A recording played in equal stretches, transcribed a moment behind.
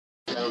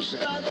hills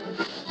of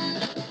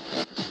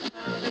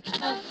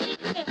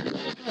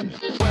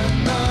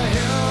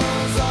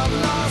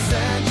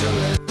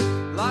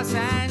Los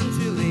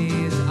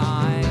Angeles,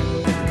 I'm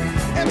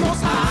in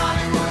most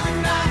Hollywood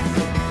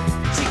nights.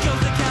 She goes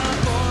to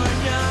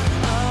California,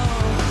 oh,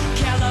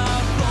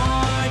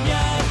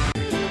 California.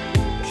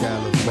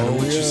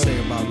 What you say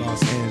about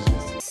Los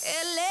Angeles?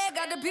 LA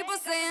got the people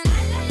saying,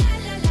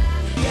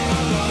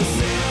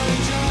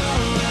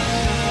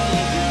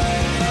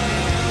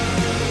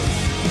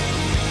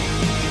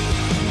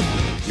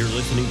 You're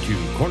listening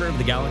to Corner of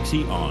the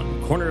Galaxy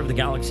on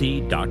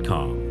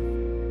cornerofthegalaxy.com.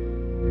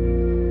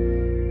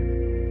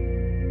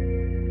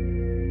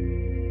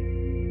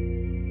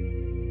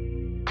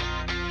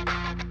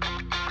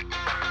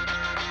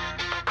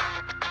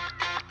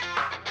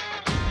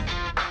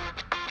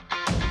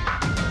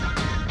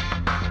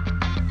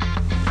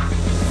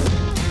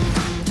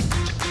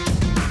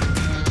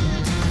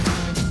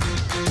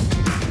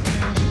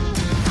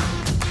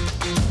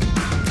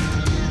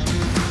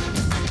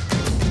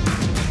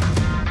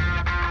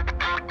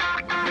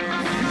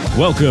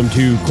 Welcome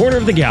to Corner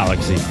of the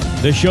Galaxy,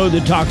 the show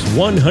that talks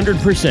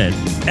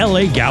 100%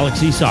 LA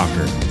Galaxy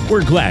soccer.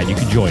 We're glad you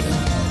could join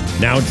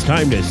us. Now it's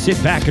time to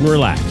sit back and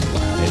relax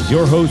as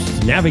your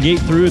hosts navigate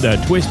through the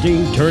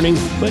twisting, turning,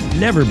 but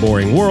never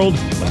boring world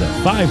of the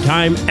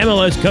five-time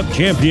MLS Cup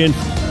champion,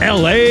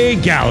 LA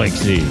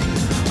Galaxy.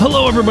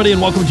 Hello, everybody,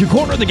 and welcome to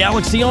Corner of the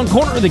Galaxy on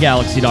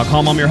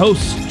cornerofthegalaxy.com. I'm your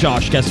host,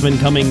 Josh Kessman,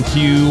 coming to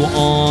you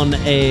on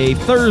a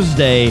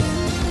Thursday,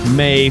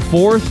 May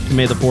 4th.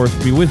 May the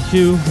 4th be with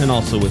you and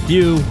also with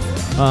you.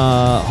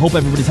 Hope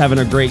everybody's having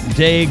a great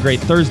day, great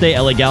Thursday.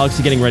 LA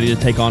Galaxy getting ready to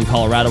take on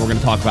Colorado. We're going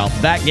to talk about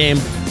that game.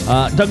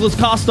 Douglas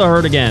Costa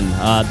hurt again.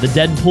 The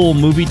Deadpool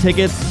movie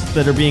tickets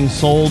that are being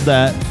sold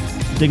at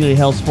Dignity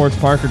Health Sports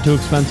Park are too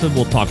expensive.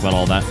 We'll talk about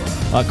all that.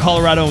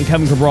 Colorado and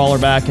Kevin Cabral are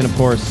back, and of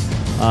course,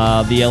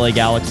 the LA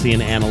Galaxy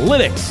and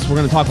analytics. We're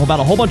going to talk about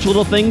a whole bunch of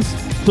little things,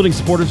 including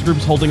supporters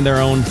groups holding their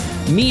own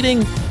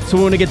meeting. So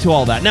we're going to get to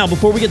all that. Now,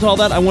 before we get to all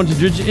that, I want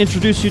to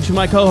introduce you to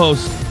my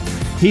co-host.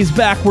 He's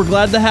back. We're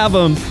glad to have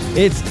him.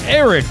 It's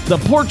Eric, the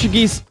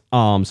Portuguese.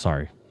 Oh, I'm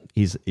sorry.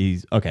 He's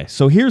okay.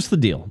 So here's the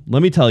deal.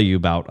 Let me tell you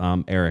about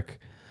Eric.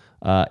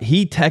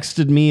 He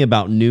texted me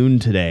about noon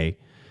today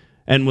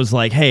and was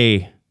like,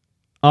 "Hey,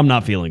 I'm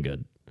not feeling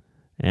good."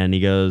 And he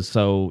goes,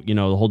 "So, the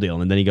whole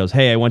deal." And then he goes,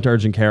 "Hey, I went to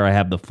urgent care. I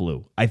have the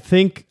flu. I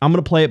think I'm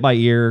going to play it by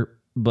ear,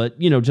 but,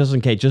 just in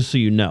case, just so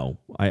you know,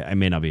 I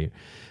may not be here."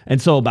 And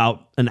so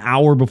about an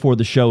hour before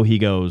the show, he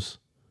goes,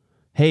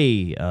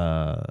 "Hey,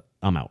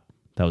 I'm out."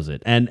 That was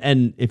it.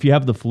 And if you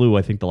have the flu,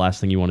 I think the last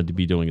thing you wanted to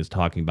be doing is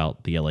talking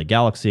about the LA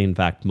Galaxy. In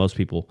fact, most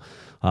people,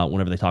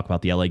 whenever they talk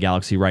about the LA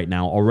Galaxy right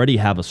now, already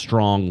have a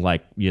strong,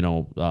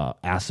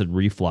 acid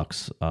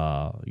reflux,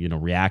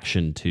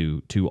 reaction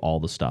to all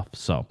the stuff.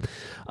 So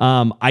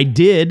I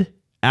did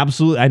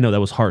absolutely. I know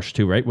that was harsh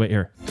too, right? Wait,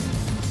 here.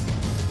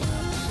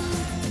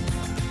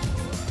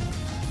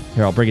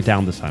 Here, I'll break it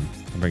down this time.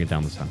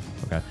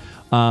 Okay.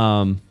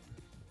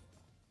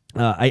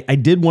 I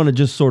did want to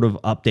just sort of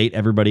update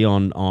everybody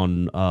on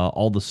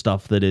all the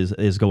stuff that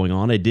is going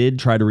on. I did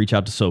try to reach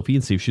out to Sophie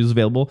and see if she was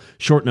available.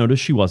 Short notice,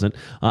 she wasn't.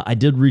 I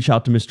did reach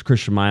out to Mr.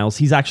 Christian Miles.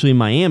 He's actually in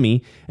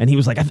Miami, and he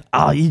was like,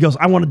 he goes,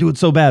 "I want to do it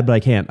so bad, but I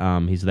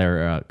can't." He's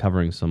there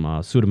covering some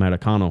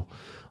Sudamericano,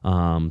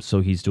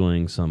 so he's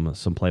doing some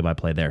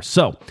play-by-play there.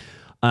 So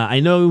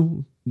I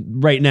know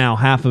right now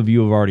half of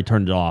you have already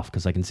turned it off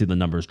because I can see the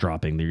numbers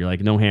dropping. You're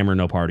like, "No hammer,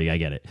 no party." I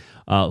get it.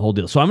 Whole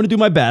deal. So I'm going to do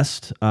my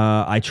best.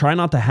 I try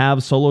not to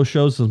have solo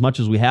shows as much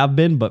as we have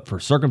been, but for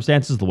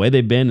circumstances the way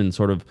they've been and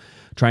sort of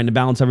trying to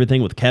balance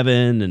everything with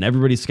Kevin and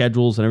everybody's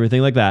schedules and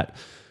everything like that,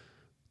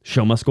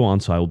 show must go on.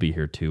 So I will be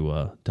here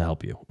to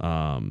help you.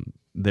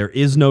 There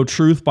is no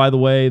truth, by the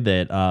way,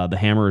 that the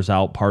Hammer is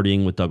out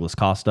partying with Douglas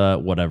Costa,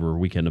 whatever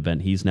weekend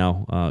event he's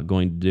now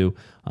going to do.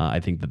 I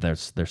think that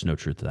there's no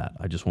truth to that.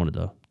 I just wanted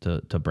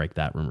to break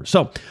that rumor.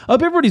 So I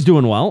hope everybody's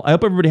doing well. I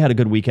hope everybody had a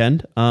good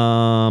weekend.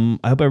 I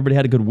hope everybody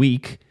had a good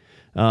week.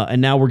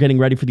 And now we're getting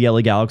ready for the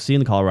LA Galaxy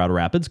and the Colorado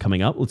Rapids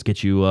coming up. Let's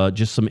get you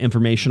just some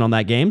information on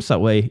that game, so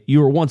that way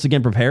you are once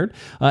again prepared.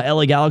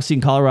 LA Galaxy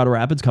and Colorado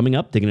Rapids coming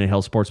up, Dignity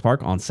Health Sports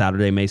Park on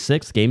Saturday, May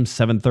 6th. Game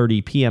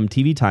 7:30 p.m.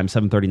 TV time,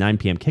 7:39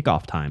 p.m.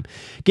 kickoff time.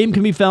 Game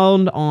can be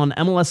found on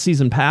MLS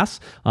Season Pass.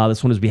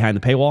 This one is behind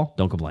the paywall.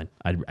 Don't complain.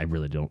 I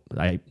really don't.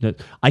 I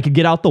could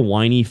get out the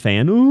whiny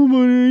fan. "Oh,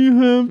 but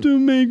you have to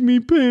make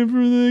me pay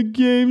for the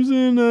games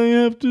and I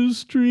have to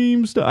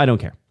stream stuff." I don't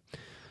care.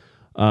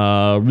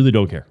 Really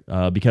don't care,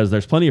 because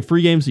there's plenty of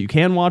free games that you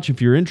can watch if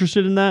you're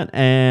interested in that,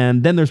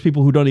 and then there's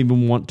people who don't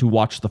even want to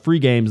watch the free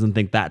games and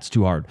think that's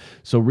too hard.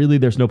 So really,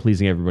 there's no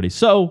pleasing everybody.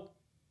 So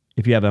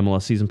if you have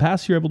MLS Season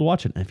Pass, you're able to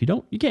watch it, and if you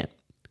don't, you can't.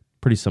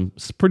 Pretty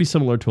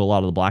similar to a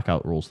lot of the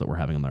blackout rules that we're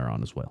having on there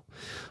on as well.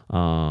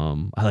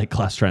 I like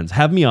Class Trends.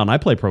 Have me on. I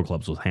play pro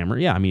clubs with Hammer.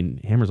 Yeah, I mean,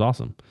 Hammer's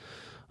awesome.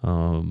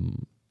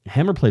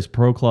 Hammer plays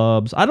pro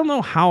clubs. I don't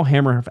know how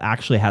Hammer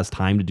actually has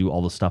time to do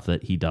all the stuff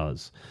that he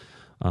does.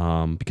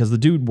 because the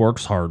dude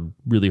works hard,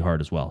 really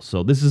hard as well.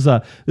 So this is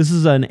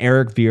an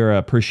Eric Vieira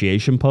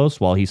appreciation post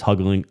while he's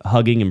hugging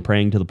and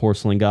praying to the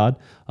porcelain god.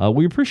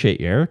 We appreciate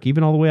you, Eric,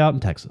 even all the way out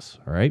in Texas.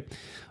 All right.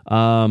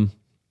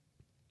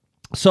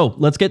 So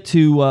let's get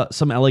to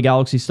some LA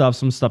Galaxy stuff,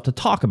 some stuff to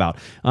talk about.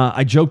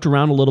 I joked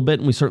around a little bit,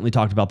 and we certainly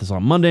talked about this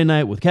on Monday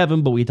night with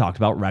Kevin, but we talked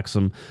about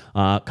Wrexham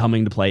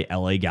coming to play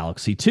LA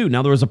Galaxy 2.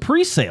 Now, there was a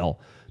pre-sale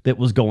that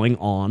was going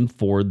on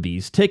for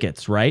these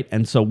tickets, right?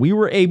 And so we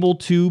were able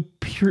to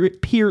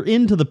peer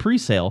into the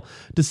pre-sale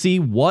to see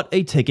what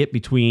a ticket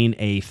between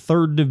a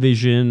third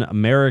division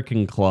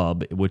American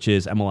club, which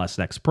is MLS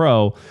Next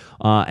Pro,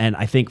 and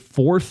I think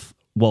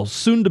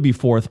soon to be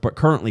fourth, but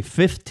currently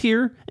fifth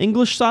tier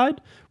English side,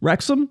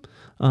 Wrexham,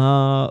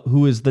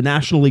 who is the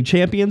National League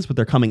champions, but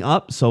they're coming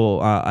up. So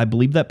I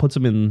believe that puts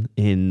them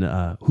in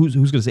who's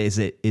going to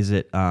say, is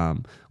it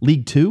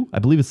League 2? I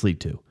believe it's League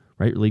 2.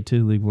 Right, League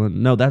 2, League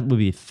 1. No, that would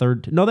be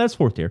third. No, that's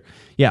fourth tier.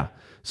 Yeah.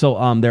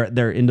 So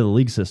they're into the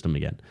league system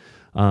again,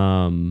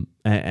 and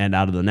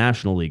out of the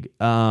National League.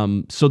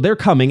 So they're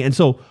coming, and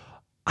so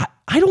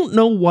I don't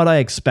know what I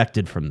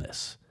expected from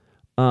this.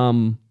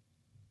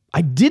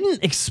 I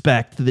didn't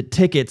expect that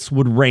tickets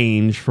would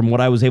range from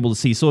what I was able to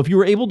see. So if you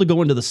were able to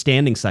go into the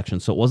standing section,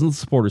 so it wasn't the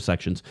supporter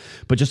sections,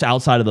 but just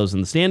outside of those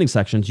in the standing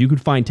sections, you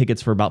could find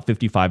tickets for about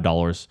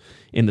 $55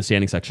 in the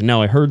standing section.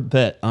 Now I heard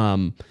that.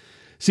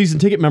 Season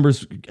ticket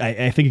members,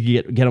 I think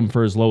you get them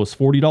for as low as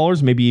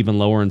 $40, maybe even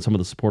lower in some of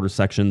the supporter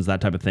sections, that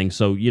type of thing.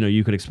 So,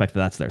 you could expect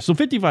that's there. So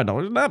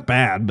 $55, not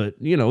bad, but,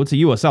 it's a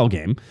USL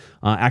game.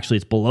 Actually,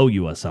 it's below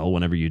USL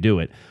whenever you do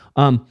it.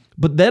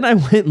 But then I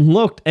went and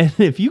looked, and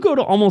if you go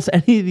to almost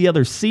any of the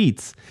other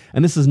seats,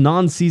 and this is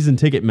non-season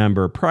ticket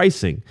member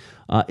pricing,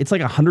 it's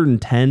like $110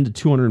 to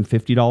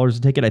 $250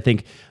 a ticket. I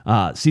think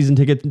season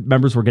ticket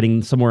members were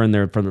getting somewhere in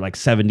there for like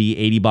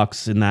 $70,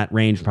 $80 in that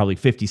range, probably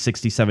 50,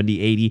 60,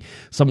 70, 80,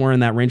 somewhere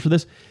in that range for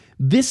this.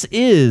 This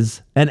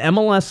is an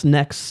MLS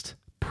Next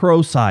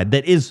Pro side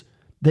that is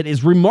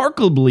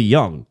remarkably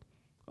young.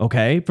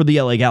 Okay, for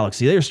the LA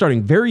Galaxy. They are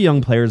starting very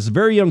young players,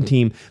 very young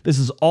team. This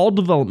is all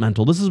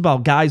developmental. This is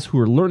about guys who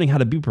are learning how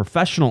to be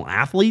professional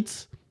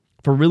athletes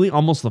for really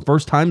almost the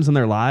first times in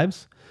their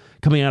lives,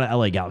 coming out of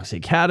LA Galaxy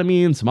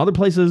Academy and some other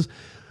places.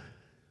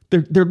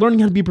 They're learning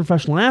how to be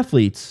professional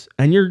athletes,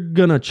 and you're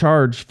gonna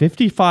charge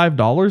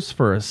 $55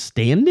 for a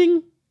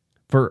standing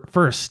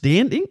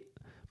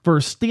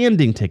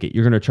ticket.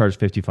 You're gonna charge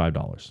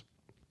 $55,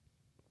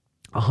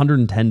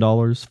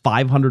 $110,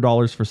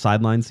 $500 for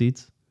sideline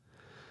seats.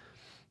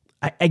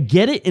 I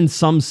get it in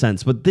some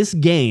sense, but this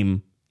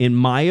game, in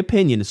my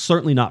opinion, is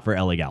certainly not for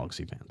LA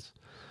Galaxy fans.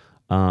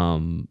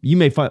 You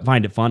may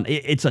find it fun.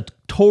 It's a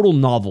total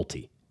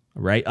novelty,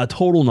 right? A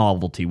total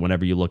novelty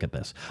whenever you look at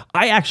this.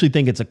 I actually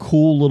think it's a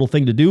cool little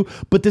thing to do,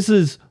 but this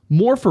is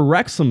more for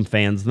Wrexham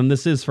fans than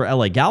this is for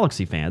LA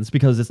Galaxy fans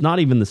because it's not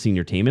even the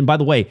senior team. And by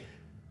the way,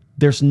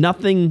 there's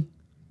nothing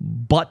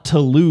but to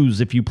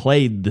lose if you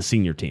played the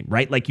senior team,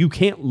 right? Like you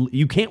can't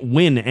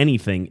win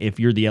anything if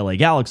you're the LA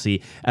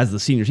Galaxy as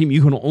the senior team.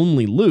 You can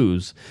only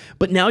lose.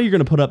 But now you're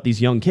going to put up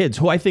these young kids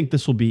who I think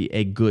this will be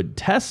a good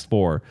test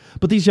for.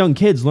 But these young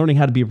kids learning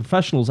how to be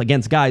professionals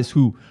against guys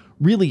who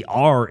really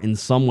are in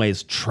some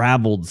ways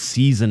traveled,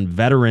 seasoned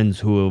veterans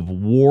who have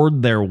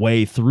warred their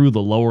way through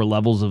the lower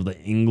levels of the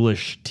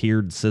English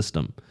tiered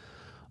system.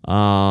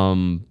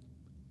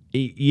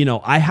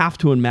 I have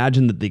to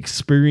imagine that the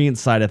experience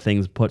side of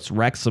things puts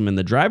Wrexham in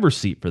the driver's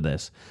seat for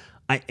this.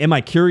 Am I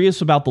curious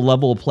about the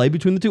level of play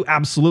between the two?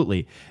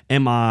 Absolutely.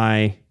 Am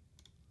I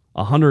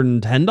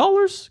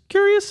 $110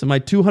 curious? Am I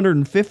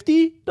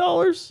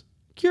 $250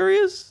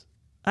 curious?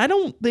 I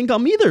don't think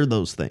I'm either of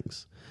those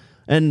things.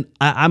 And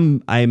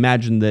I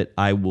imagine that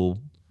I will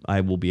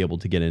be able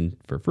to get in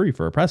for free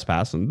for a press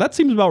pass, and that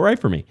seems about right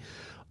for me.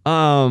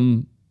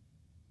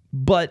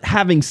 But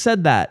having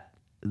said that,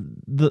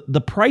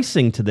 the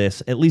pricing to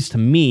this, at least to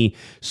me,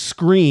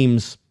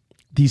 screams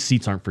these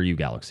seats aren't for you,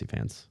 Galaxy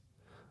fans.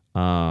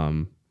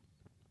 The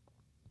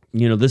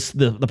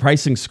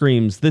pricing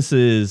screams this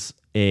is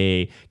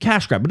a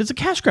cash grab, but it's a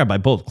cash grab by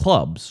both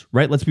clubs,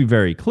 right? Let's be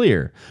very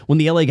clear. When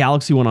the LA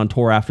Galaxy went on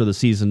tour after the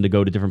season to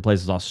go to different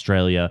places,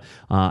 Australia,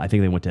 I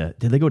think did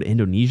they go to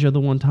Indonesia the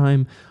one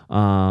time?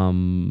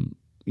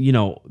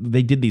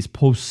 They did these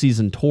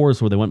postseason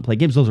tours where they went and played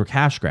games. Those were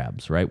cash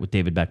grabs, right? With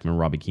David Beckham and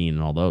Robbie Keane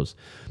and all those.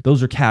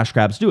 Those are cash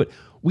grabs. Do it.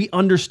 We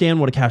understand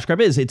what a cash grab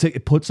is.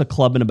 It puts a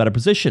club in a better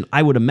position.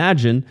 I would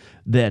imagine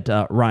that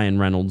Ryan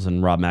Reynolds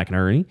and Rob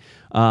McInerney,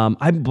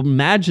 I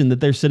imagine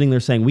that they're sitting there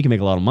saying, we can make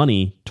a lot of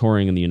money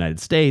touring in the United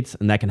States,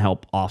 and that can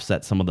help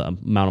offset some of the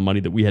amount of money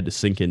that we had to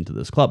sink into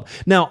this club.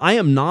 Now, I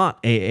am not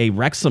a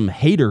Wrexham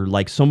hater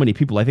like so many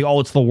people. I think,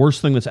 it's the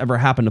worst thing that's ever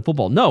happened to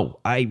football.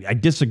 No, I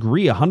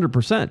disagree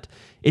 100%.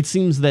 It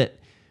seems that,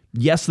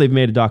 yes, they've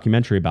made a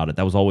documentary about it.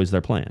 That was always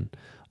their plan.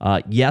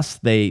 Yes,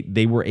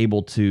 they were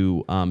able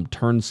to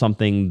turn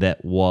something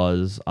that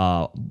was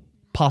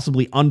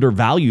possibly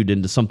undervalued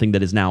into something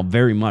that is now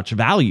very much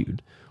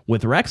valued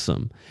with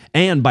Wrexham.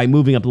 And by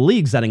moving up the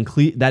leagues, that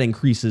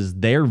increases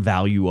their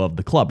value of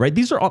the club, right?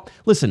 These are all,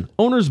 listen,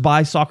 owners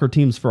buy soccer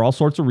teams for all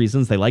sorts of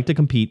reasons. They like to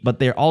compete, but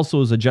there also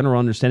is a general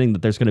understanding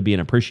that there's going to be an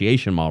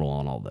appreciation model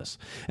on all this.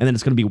 And then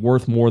it's going to be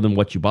worth more than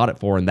what you bought it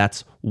for, and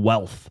that's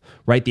wealth,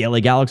 right? The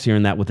LA Galaxy are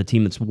in that with a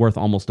team that's worth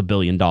almost $1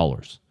 billion,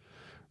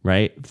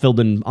 right?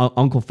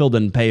 Uncle Phil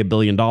didn't pay $1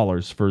 billion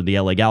for the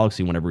LA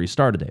Galaxy whenever he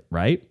started it,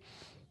 right?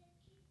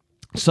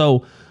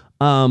 So,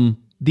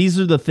 these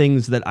are the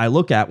things that I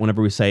look at whenever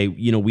we say,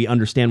 we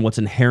understand what's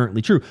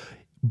inherently true.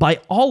 By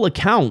all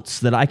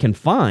accounts that I can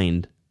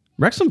find,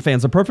 Wrexham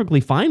fans are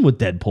perfectly fine with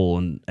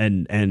Deadpool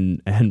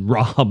and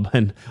Rob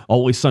and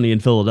Always Sunny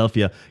in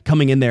Philadelphia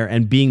coming in there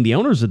and being the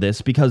owners of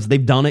this because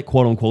they've done it,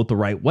 quote unquote, the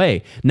right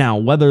way. Now,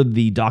 whether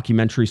the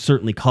documentary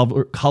certainly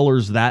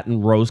colors that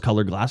in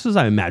rose-colored glasses,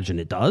 I imagine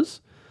it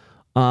does.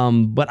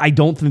 But I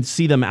don't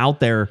see them out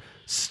there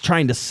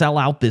trying to sell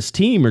out this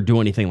team or do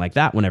anything like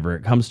that whenever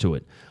it comes to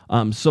it.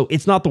 So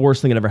it's not the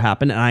worst thing that ever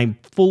happened, and I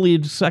fully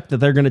expect that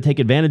they're going to take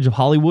advantage of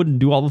Hollywood and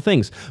do all the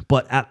things.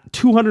 But at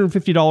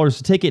 $250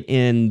 a ticket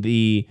in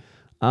the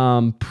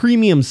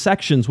premium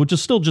sections, which is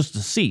still just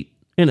a seat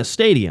in a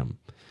stadium,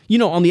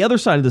 on the other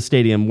side of the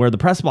stadium where the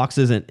press box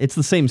isn't, it's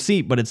the same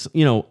seat, but it's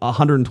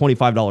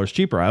 $125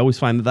 cheaper. I always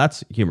find that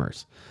that's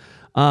humorous.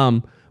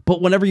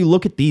 But whenever you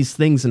look at these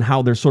things and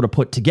how they're sort of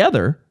put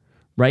together,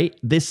 right?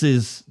 This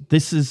is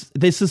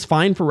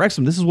fine for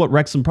Wrexham. This is what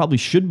Wrexham probably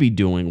should be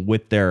doing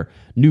with their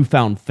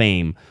newfound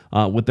fame,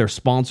 with their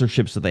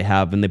sponsorships that they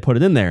have, and they put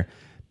it in there.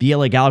 The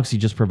LA Galaxy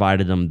just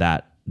provided them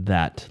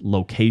that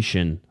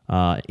location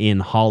in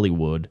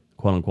Hollywood,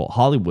 quote unquote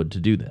Hollywood, to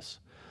do this.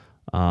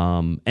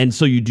 And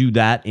so you do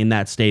that in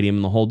that stadium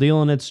and the whole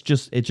deal, and it's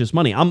just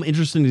money. I'm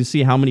interested to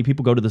see how many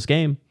people go to this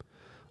game.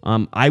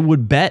 I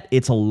would bet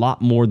it's a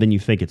lot more than you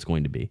think it's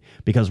going to be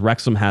because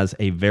Wrexham has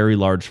a very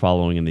large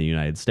following in the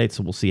United States.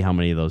 So we'll see how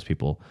many of those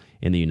people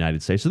in the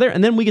United States are there.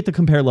 And then we get to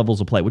compare levels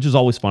of play, which is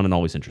always fun and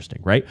always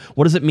interesting, right?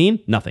 What does it mean?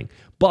 Nothing.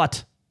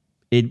 But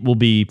it will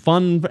be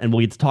fun and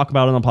we'll get to talk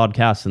about it on the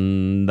podcast,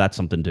 and that's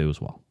something to do as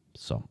well.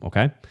 So,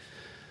 okay.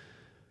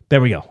 There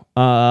we go.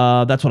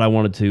 That's what I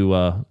wanted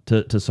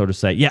to sort of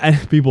say. Yeah,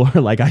 and people are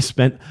like,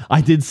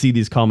 I did see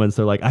these comments.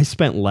 They're like, I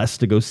spent less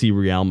to go see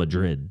Real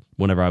Madrid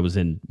whenever I was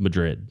in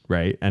Madrid,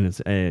 right?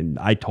 And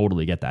I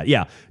totally get that.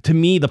 Yeah, to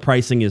me, the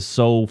pricing is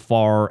so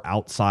far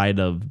outside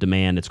of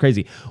demand. It's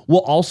crazy.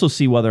 We'll also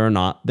see whether or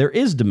not there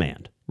is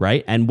demand,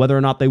 right? And whether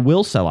or not they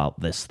will sell out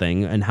this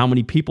thing and how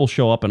many people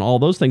show up and all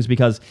those things,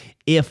 because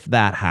if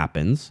that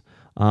happens,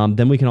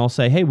 then we can all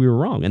say, hey, we were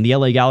wrong. And the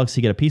LA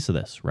Galaxy get a piece of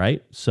this,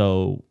 right?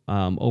 So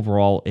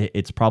overall,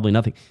 it's probably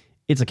nothing.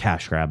 It's a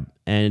cash grab.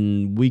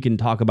 And we can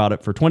talk about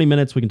it for 20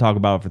 minutes. We can talk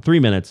about it for 3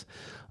 minutes.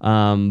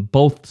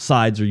 Both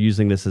sides are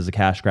using this as a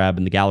cash grab,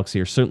 and the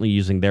Galaxy are certainly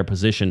using their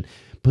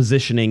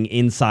positioning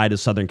inside of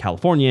Southern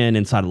California and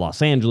inside of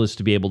Los Angeles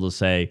to be able to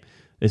say,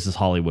 this is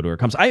Hollywood where it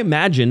comes. I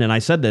imagine, and I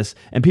said this,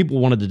 and people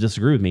wanted to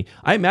disagree with me,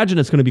 I imagine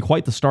it's going to be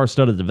quite the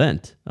star-studded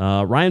event.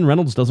 Ryan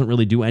Reynolds doesn't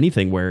really do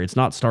anything where it's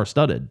not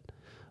star-studded.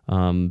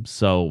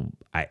 So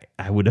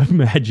I would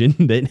imagine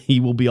that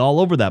he will be all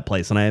over that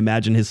place, and I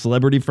imagine his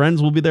celebrity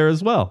friends will be there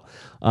as well.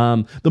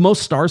 The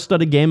most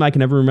star-studded game I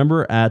can ever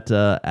remember at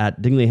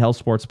Dingley Hell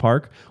Sports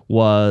Park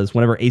was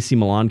whenever AC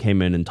Milan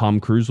came in and Tom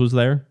Cruise was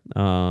there,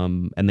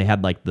 and they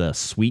had like the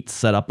suites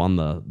set up on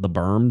the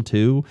berm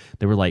too.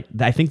 They were like,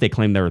 I think they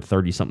claimed there were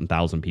 30-something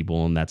thousand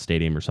people in that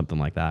stadium or something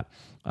like that.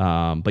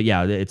 But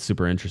yeah, it's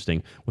super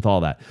interesting with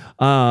all that.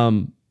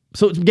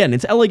 So again,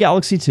 it's LA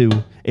Galaxy 2.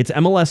 It's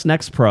MLS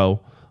Next Pro.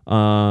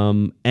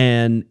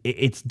 And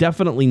it's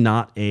definitely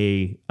not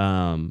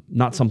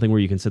not something where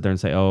you can sit there and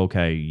say, oh,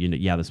 okay,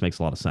 yeah, this makes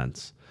a lot of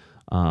sense.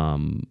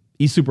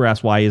 eSuper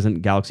asked why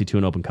isn't Galaxy 2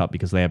 an Open Cup,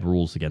 because they have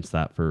rules against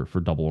that for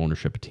double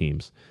ownership of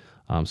teams.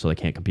 So they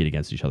can't compete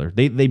against each other.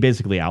 They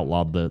basically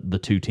outlawed the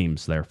two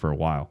teams there for a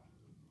while.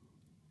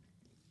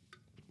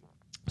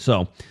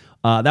 So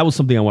that was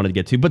something I wanted to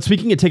get to. But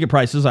speaking of ticket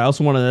prices, I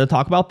also wanted to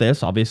talk about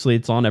this. Obviously,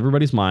 it's on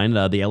everybody's mind.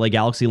 The LA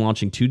Galaxy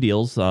launching 2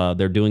 deals.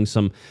 They're doing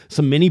some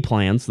mini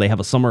plans. They have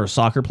a summer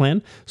soccer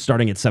plan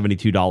starting at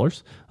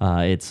 $72.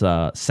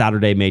 It's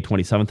Saturday, May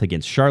 27th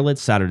against Charlotte,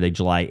 Saturday,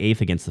 July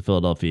 8th against the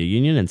Philadelphia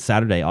Union, and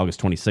Saturday,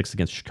 August 26th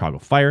against Chicago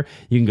Fire.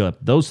 You can go up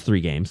those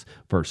 3 games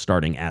for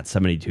starting at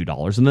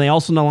 $72. And then they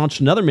also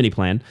launched another mini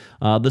plan,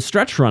 the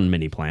Stretch Run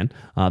mini plan.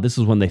 This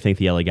is when they think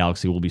the LA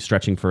Galaxy will be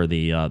stretching for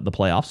the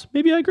playoffs.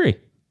 Maybe I agree.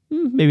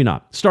 Maybe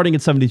not. Starting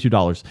at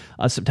 $72,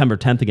 September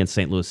 10th against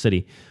St. Louis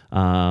City.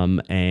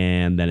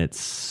 And then it's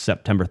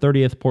September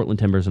 30th, Portland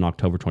Timbers, and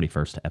October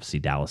 21st to FC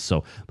Dallas.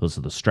 So those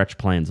are the stretch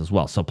plans as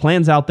well. So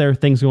plans out there,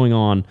 things going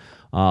on.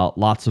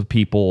 Lots of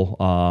people,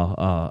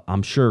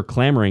 I'm sure,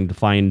 clamoring to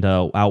find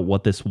out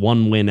what this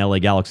one-win LA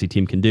Galaxy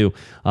team can do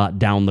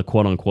down the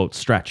quote-unquote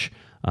stretch.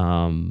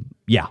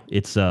 Yeah,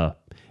 it's a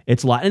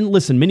lot. And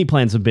listen, mini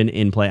plans have been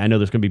in play. I know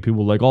there's going to be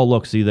people like, oh,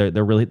 look, see,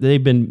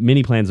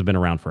 mini plans have been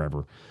around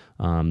forever.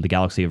 The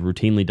Galaxy have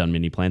routinely done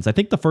mini plans. I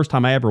think the first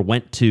time I ever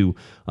went to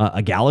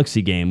a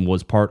Galaxy game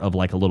was part of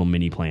like a little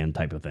mini plan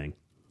type of thing.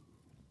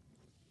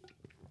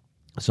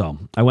 So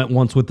I went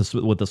once with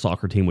the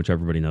soccer team, which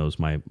everybody knows,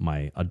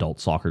 my adult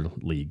soccer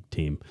league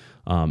team,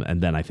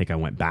 and then I think I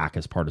went back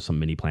as part of some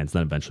mini plans.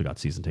 Then eventually got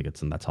season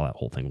tickets, and that's how that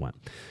whole thing went.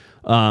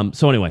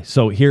 So anyway,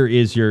 so here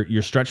is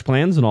your stretch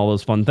plans and all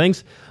those fun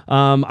things.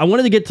 I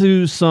wanted to get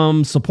to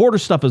some supporter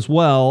stuff as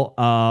well,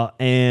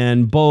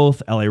 and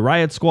both LA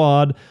Riot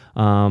Squad,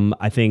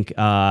 I think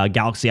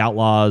Galaxy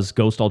Outlaws,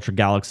 Ghost Ultra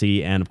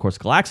Galaxy, and of course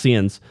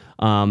Galaxians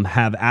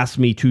have asked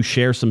me to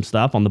share some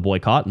stuff on the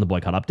boycott and the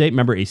boycott update.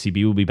 Remember,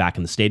 ACB will be back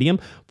in the stadium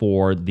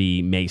for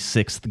the May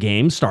 6th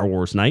game, Star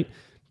Wars night.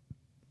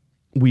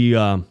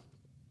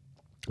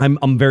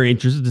 I'm very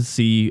interested to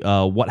see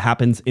what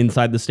happens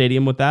inside the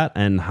stadium with that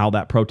and how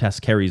that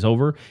protest carries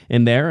over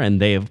in there. And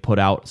they have put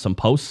out some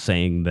posts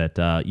saying that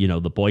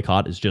the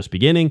boycott is just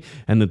beginning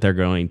and that they're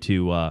going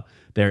to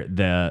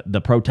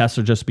the protests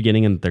are just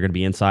beginning and they're going to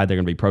be inside. They're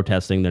going to be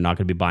protesting. They're not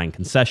going to be buying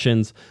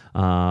concessions,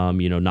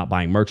 not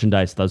buying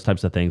merchandise, those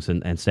types of things,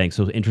 and staying.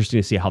 So it's interesting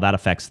to see how that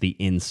affects the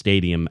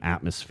in-stadium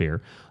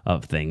atmosphere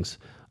of things.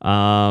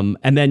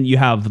 And then you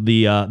have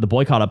the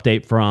boycott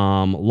update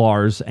from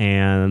Lars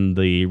and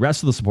the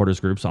rest of the supporters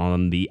groups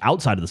on the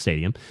outside of the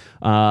stadium.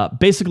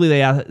 Basically,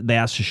 they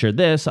asked to share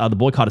this. The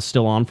boycott is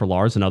still on for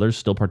Lars and others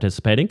still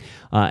participating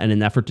in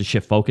an effort to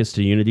shift focus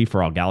to unity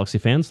for all Galaxy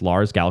fans.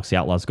 Lars, Galaxy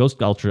Outlaws,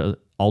 Ghost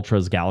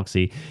Ultras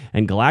Galaxy,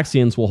 and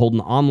Galaxians will hold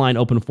an online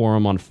open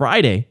forum on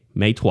Friday,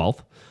 May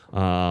 12th.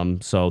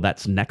 So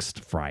that's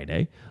next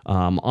Friday.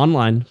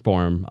 Online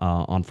forum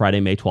on Friday,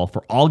 May 12th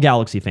for all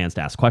Galaxy fans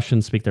to ask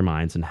questions, speak their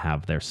minds, and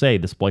have their say.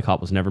 This boycott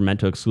was never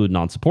meant to exclude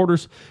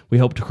non-supporters. We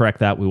hope to correct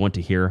that. We want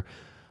to hear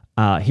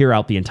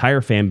out the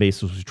entire fan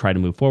base as we try to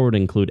move forward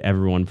and include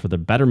everyone for the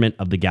betterment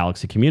of the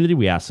Galaxy community.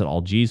 We ask that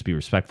all Gs be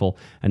respectful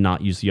and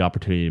not use the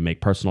opportunity to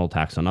make personal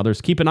attacks on others.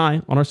 Keep an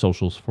eye on our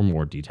socials for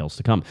more details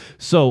to come.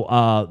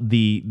 So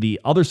the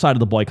other side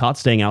of the boycott,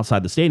 staying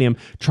outside the stadium,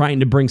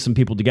 trying to bring some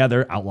people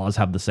together. Outlaws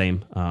have the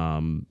same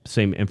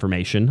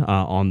information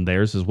on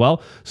theirs as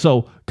well.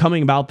 So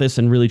coming about this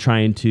and really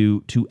trying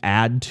to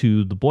add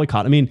to the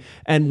boycott. I mean,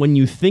 and when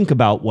you think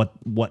about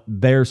what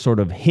they're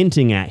sort of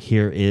hinting at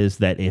here is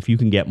that if you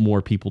can get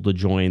more people to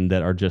join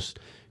that are just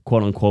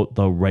quote unquote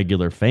the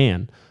regular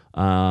fan,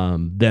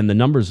 then the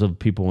numbers of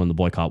people in the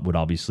boycott would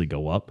obviously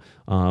go up.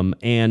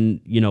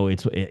 And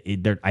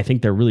I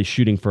think they're really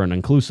shooting for an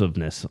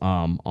inclusiveness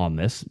on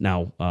this.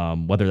 Now,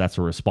 whether that's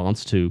a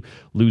response to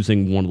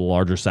losing one of the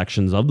larger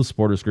sections of the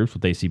supporters groups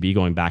with ACB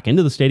going back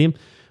into the stadium,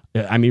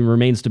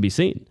 remains to be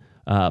seen.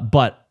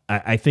 But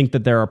I think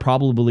that there are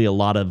probably a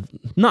lot of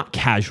not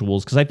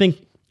casuals, because I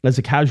think as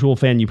a casual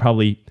fan, you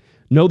probably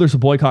know there's a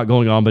boycott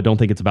going on, but don't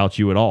think it's about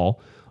you at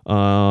all.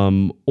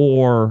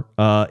 Or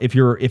if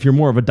you're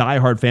more of a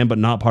diehard fan, but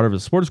not part of a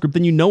supporters group,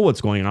 then you know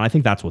what's going on. I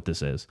think that's what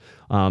this is.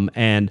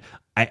 And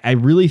I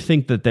really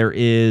think that there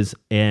is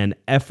an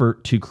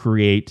effort to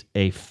create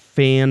a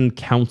fan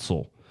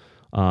council.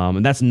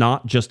 And that's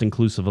not just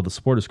inclusive of the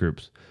supporters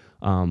groups.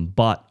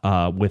 But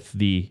with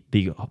the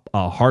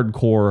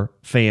hardcore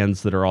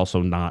fans that are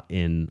also not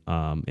in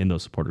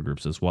those supporter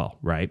groups as well,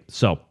 right?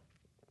 So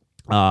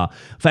a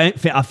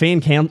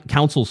fan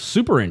council is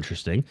super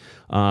interesting,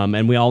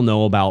 and we all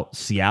know about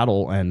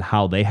Seattle and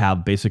how they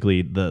have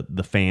basically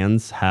the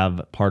fans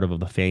have part of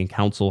the fan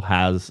council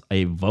has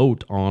a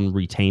vote on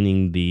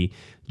retaining the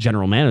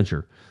general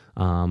manager.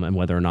 And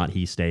whether or not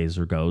he stays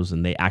or goes,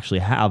 and they actually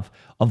have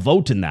a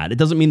vote in that. It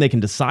doesn't mean they can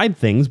decide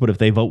things, but if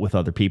they vote with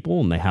other people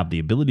and they have the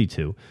ability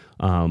to,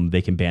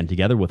 they can band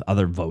together with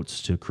other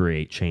votes to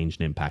create change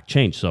and impact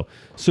change. So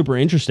super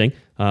interesting.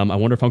 I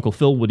wonder if Uncle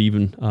Phil would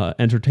even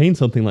entertain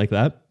something like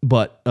that.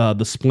 But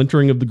the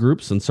splintering of the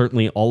groups and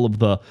certainly all of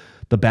the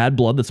bad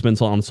blood that's been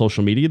on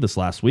social media this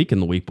last week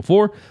and the week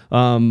before,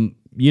 a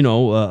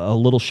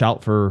little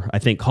shout for, I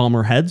think,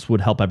 calmer heads would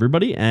help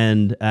everybody.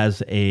 And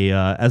as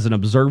an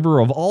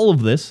observer of all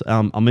of this,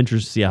 I'm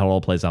interested to see how it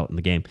all plays out in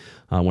the game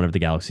whenever the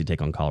Galaxy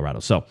take on Colorado.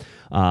 So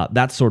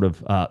that's sort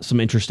of some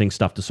interesting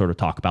stuff to sort of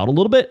talk about a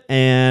little bit.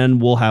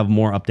 And we'll have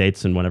more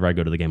updates. And whenever I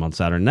go to the game on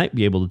Saturday night,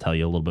 be able to tell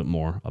you a little bit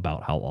more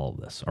about how all of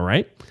this. All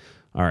right.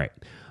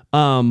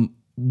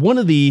 One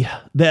of the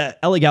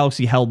LA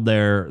Galaxy held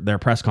their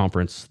press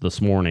conference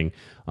this morning.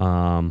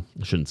 I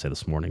shouldn't say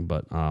this morning,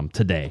 but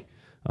today.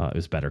 It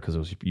was better because it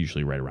was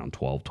usually right around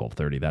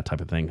 12:30, that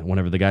type of thing.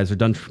 Whenever the guys are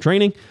done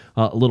training,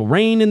 a little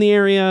rain in the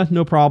area,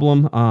 no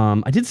problem.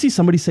 I did see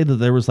somebody say that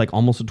there was like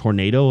almost a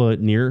tornado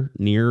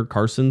near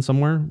Carson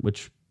somewhere,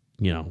 which,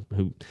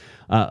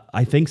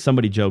 I think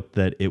somebody joked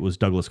that it was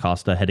Douglas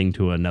Costa heading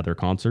to another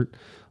concert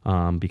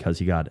because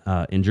he got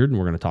injured, and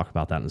we're going to talk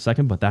about that in a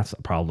second, but that's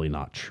probably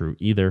not true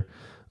either.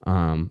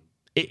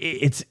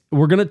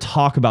 We're going to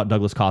talk about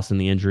Douglas Costa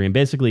and the injury, and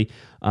basically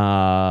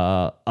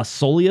a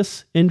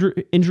soleus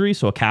injury,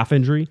 so a calf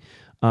injury.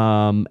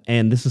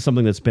 And this is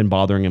something that's been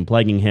bothering and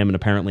plaguing him, and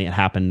apparently it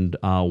happened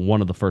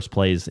one of the first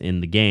plays in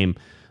the game.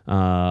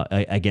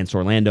 against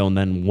Orlando, and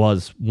then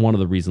was one of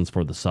the reasons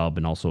for the sub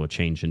and also a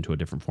change into a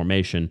different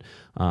formation.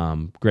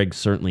 Greg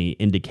certainly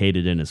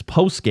indicated in his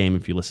post game,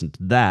 if you listen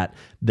to that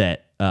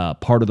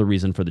part of the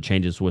reason for the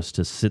changes was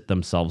to sit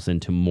themselves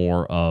into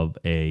more of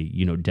a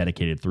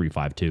dedicated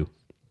 3-5-2.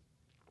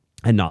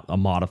 And not a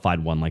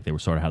modified one like they were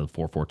sort of had the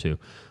 4-4-2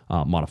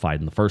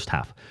 modified in the first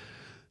half.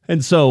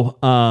 And so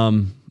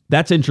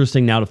that's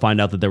interesting now to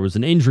find out that there was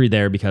an injury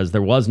there, because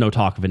there was no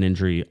talk of an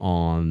injury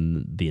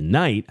on the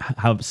night.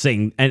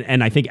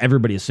 And I think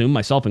everybody assumed,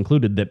 myself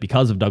included, that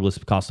because of Douglas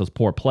Costa's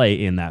poor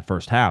play in that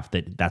first half,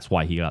 that's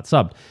why he got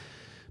subbed.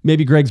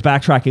 Maybe Greg's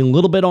backtracking a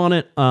little bit on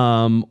it,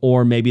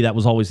 or maybe that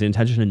was always the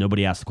intention and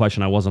nobody asked the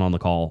question. I wasn't on the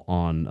call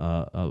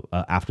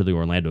after the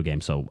Orlando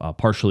game, so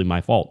partially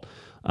my fault.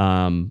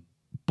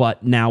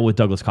 But now with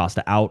Douglas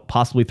Costa out,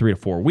 possibly 3 to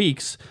 4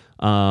 weeks,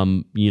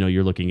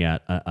 you're looking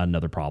at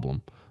another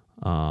problem.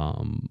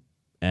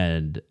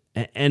 And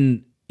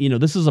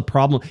this is a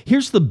problem.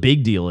 Here's the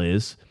big deal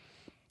is,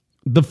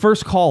 the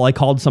first call I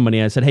called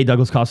somebody, I said, hey,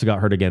 Douglas Costa got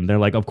hurt again. They're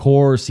like, of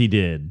course he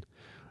did.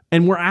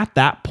 And we're at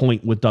that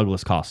point with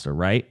Douglas Costa,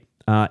 right?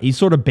 He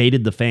sort of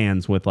baited the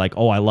fans with like,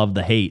 oh, I love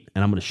the hate,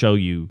 and I'm going to show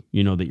you,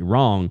 that you're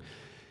wrong.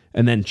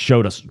 And then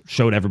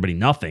showed everybody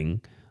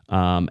nothing.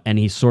 And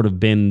he's sort of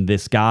been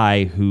this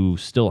guy who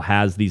still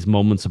has these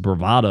moments of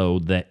bravado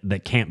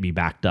that can't be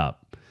backed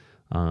up.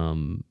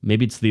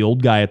 Maybe it's the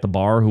old guy at the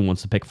bar who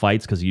wants to pick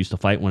fights because he used to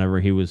fight whenever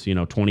he was,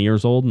 20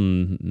 years old,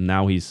 and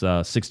now he's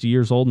 60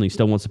 years old and he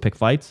still wants to pick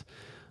fights.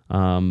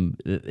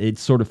 It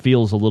sort of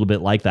feels a little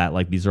bit like that,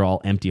 like these are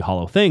all empty,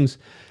 hollow things.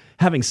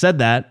 Having said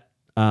that,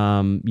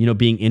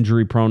 being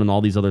injury prone and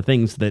all these other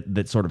things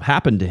that sort of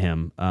happened to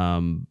him,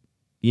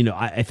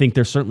 I think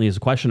there certainly is a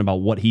question about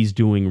what he's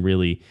doing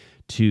really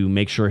to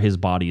make sure his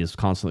body is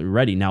constantly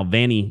ready. Now,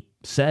 Vanny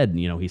said,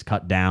 he's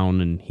cut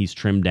down and he's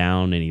trimmed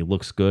down and he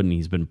looks good and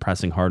he's been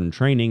pressing hard in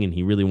training and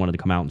he really wanted to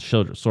come out and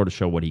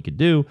show what he could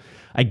do.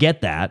 I get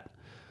that.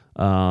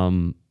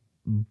 But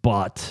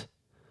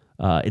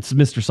it's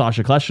Mr.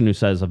 Sasha Kleshman who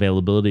says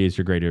availability is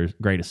your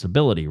greatest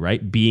ability,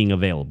 right? Being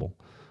available.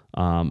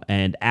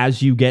 And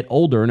as you get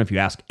older, and if you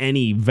ask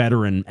any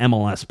veteran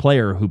MLS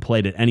player who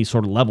played at any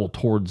sort of level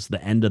towards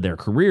the end of their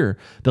career,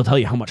 they'll tell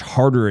you how much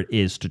harder it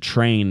is to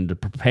train, to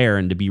prepare,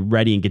 and to be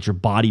ready and get your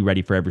body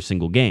ready for every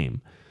single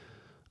game.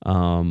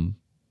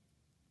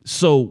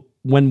 So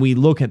when we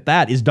look at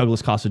that, is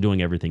Douglas Costa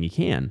doing everything he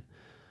can?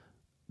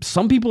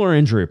 Some people are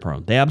injury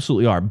prone. They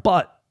absolutely are.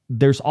 But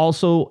there's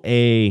also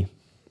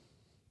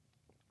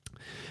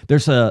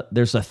there's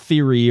a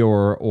theory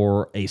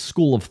or a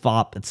school of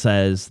thought that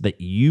says that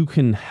you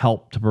can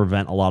help to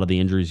prevent a lot of the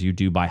injuries you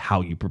do by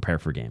how you prepare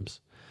for games.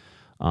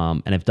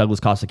 And if Douglas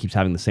Costa keeps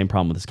having the same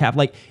problem with his calf,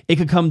 like it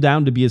could come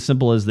down to be as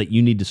simple as that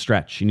you need to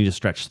stretch. You need to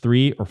stretch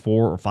 3 or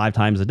 4 or 5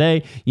 times a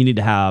day. You need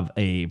to have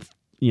a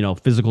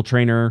physical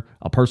trainer,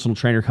 a personal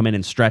trainer come in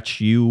and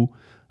stretch you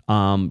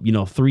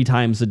 3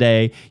 times a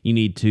day. You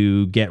need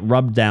to get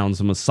rub downs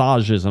and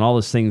massages and all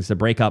those things to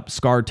break up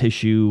scar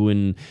tissue.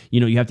 And,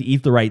 you have to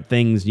eat the right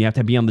things. You have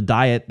to be on the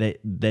diet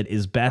that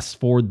is best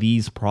for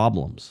these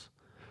problems.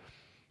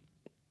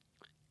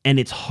 And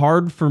it's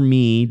hard for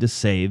me to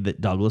say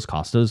that Douglas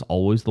Costa is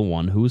always the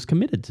one who is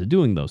committed to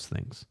doing those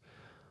things.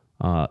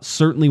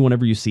 Certainly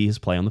whenever you see his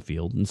play on the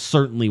field, and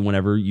certainly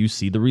whenever you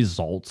see the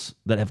results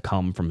that have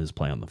come from his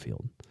play on the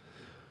field.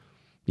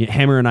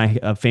 Hammer and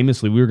I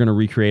famously, we were going to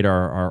recreate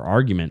our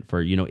argument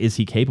for, is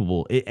he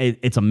capable?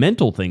 It's a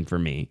mental thing for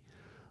me.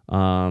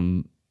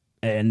 And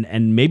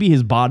maybe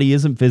his body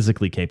isn't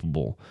physically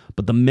capable,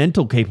 but the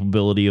mental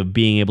capability of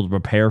being able to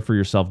prepare for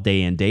yourself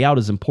day in, day out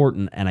is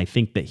important. And I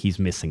think that he's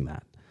missing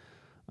that.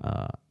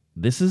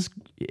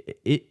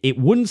 It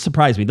wouldn't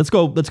surprise me. Let's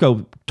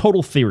go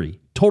total theory.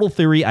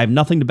 I have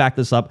nothing to back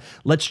this up.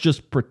 Let's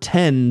just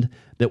pretend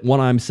that what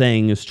I'm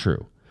saying is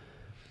true.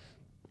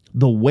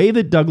 The way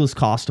that Douglas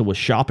Costa was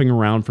shopping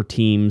around for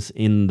teams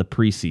in the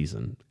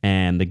preseason,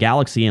 and the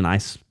Galaxy, and I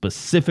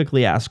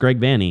specifically asked Greg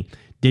Vanny,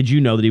 did you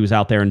know that he was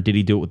out there and did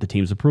he do it with the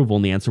team's approval?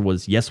 And the answer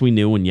was yes, we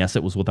knew, and yes,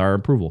 it was with our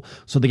approval.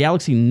 So the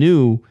Galaxy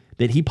knew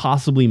that he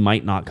possibly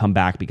might not come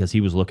back because he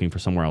was looking for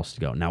somewhere else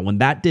to go. Now, when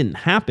that didn't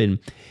happen,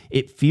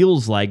 it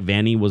feels like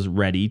Vanny was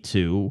ready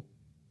to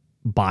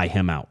buy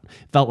him out.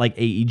 Felt like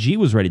AEG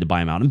was ready to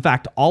buy him out. In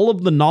fact, all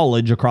of the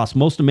knowledge across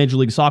most of Major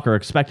League Soccer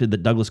expected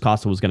that Douglas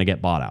Costa was going to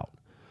get bought out.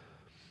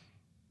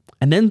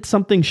 And then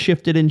something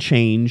shifted and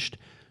changed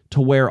to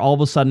where all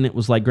of a sudden it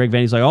was like Greg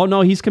Vanny's like, oh no,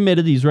 he's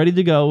committed. He's ready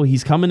to go.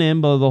 He's coming in,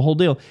 but the whole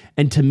deal.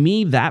 And to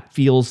me, that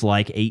feels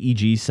like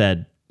AEG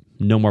said,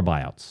 no more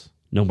buyouts.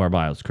 No more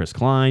buyouts. Chris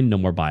Klein, no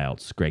more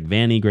buyouts. Greg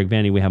Vanny,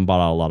 we haven't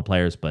bought out a lot of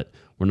players, but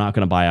we're not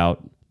going to buy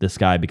out this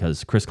guy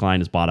because Chris Klein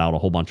has bought out a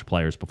whole bunch of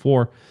players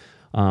before.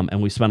 And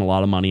we spent a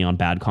lot of money on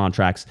bad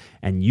contracts.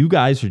 And you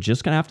guys are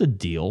just going to have to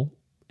deal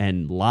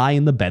and lie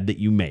in the bed that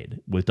you made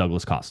with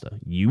Douglas Costa.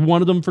 You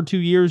wanted him for 2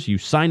 years. You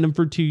signed him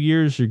for 2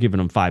 years. You're giving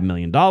him $5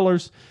 million.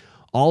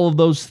 All of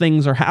those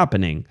things are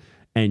happening,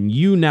 and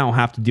you now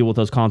have to deal with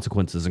those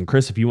consequences. And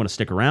Chris, if you want to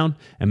stick around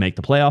and make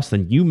the playoffs,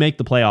 then you make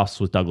the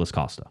playoffs with Douglas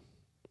Costa.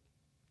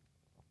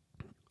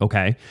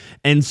 Okay.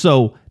 And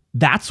so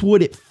that's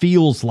what it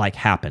feels like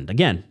happened.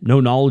 Again, no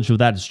knowledge of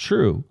that is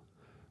true,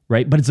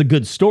 right? But it's a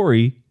good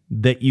story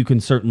that you can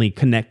certainly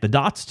connect the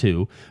dots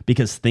to,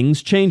 because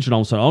things changed and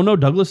all of a sudden, oh no,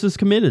 Douglas is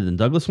committed and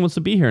Douglas wants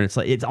to be here. And it's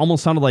like, it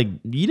almost sounded like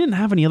you didn't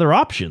have any other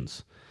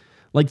options.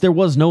 Like there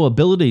was no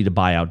ability to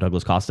buy out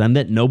Douglas Costa and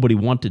that nobody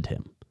wanted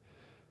him.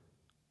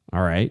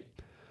 All right.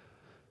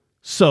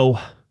 So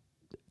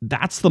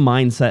that's the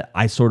mindset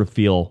I sort of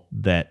feel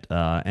that,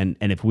 and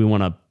if we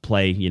want to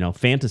play,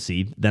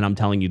 fantasy, then I'm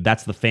telling you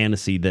that's the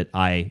fantasy that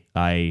I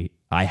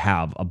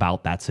have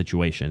about that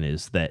situation,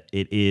 is that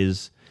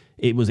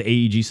it was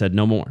AEG said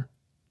no more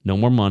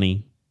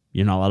money.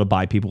 You're not allowed to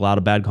buy people out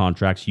of bad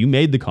contracts. You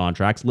made the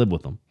contracts, live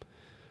with them.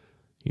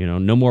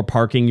 No more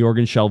parking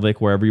Jorgen Shelvik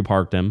wherever you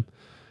parked him.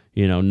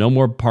 No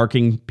more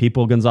parking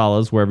People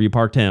Gonzalez wherever you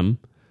parked him.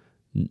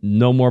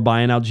 No more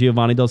buying out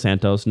Giovanni Dos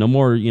Santos. No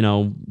more,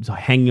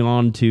 hanging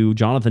on to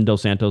Jonathan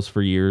Dos Santos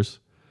for years.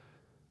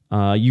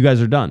 You guys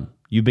are done.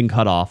 You've been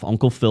cut off.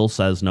 Uncle Phil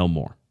says no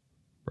more,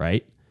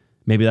 right?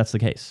 Maybe that's the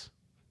case.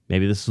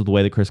 Maybe this is the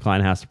way that Chris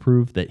Klein has to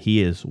prove that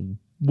he is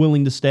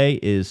willing to stay,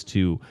 is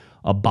to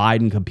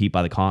abide and compete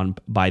by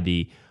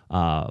the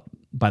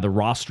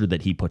roster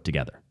that he put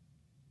together.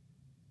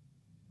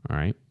 All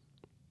right.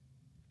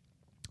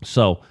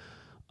 So,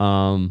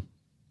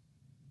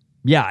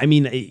 yeah, I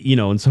mean,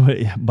 and so,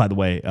 by the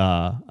way,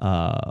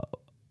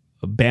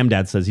 Bam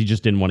Dad says he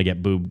just didn't want to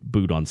get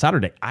booed on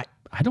Saturday. I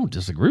don't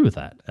disagree with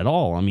that at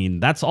all. I mean,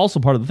 that's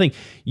also part of the thing.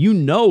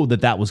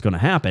 That was going to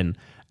happen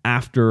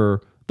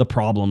after the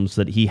problems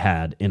that he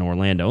had in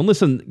Orlando. And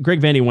listen,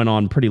 Greg Vanney went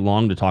on pretty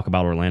long to talk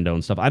about Orlando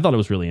and stuff. I thought it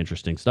was really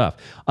interesting stuff.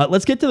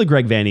 Let's get to the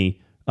Greg Vanney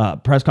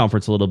press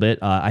conference a little bit.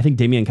 I think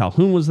Damian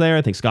Calhoun was there.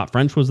 I think Scott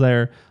French was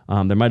there.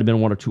 There might have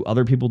been one or two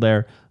other people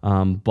there.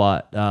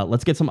 But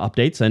let's get some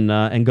updates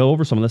and go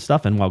over some of this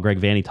stuff. And while Greg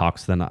Vanney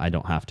talks, then I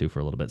don't have to for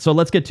a little bit. So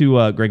let's get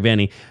to Greg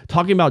Vanney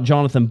talking about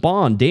Jonathan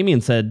Bond.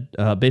 Damian said,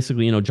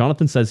 basically,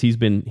 Jonathan says he's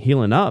been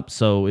healing up.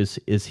 So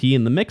is he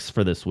in the mix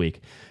for this week?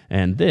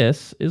 And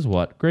this is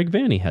what Greg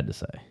Vanney had to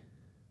say.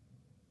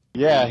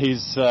 Yeah,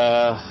 he's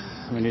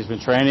been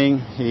training.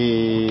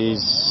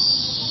 He's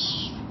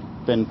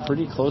been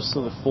pretty close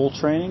to the full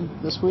training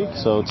this week.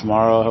 So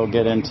tomorrow he'll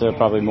get into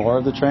probably more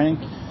of the training,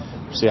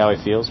 see how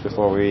he feels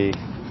before we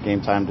game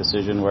time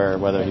decision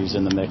whether he's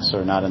in the mix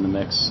or not in the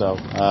mix. So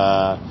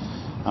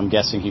I'm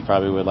guessing he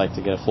probably would like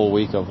to get a full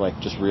week of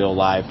just real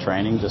live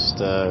training, just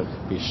to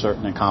be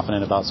certain and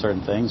confident about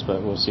certain things.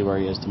 But we'll see where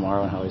he is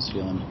tomorrow and how he's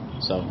feeling.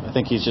 So I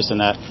think he's just in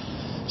that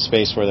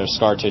space where there's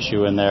scar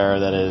tissue in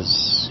there that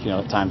is,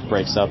 at times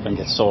breaks up and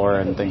gets sore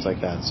and things like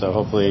that. So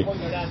hopefully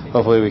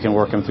we can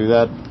work him through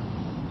that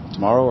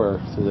tomorrow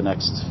or through the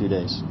next few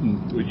days.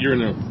 You're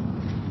in a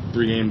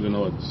 3 games in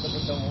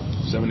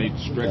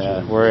 7-8 stretch.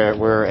 Yeah,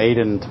 we're 8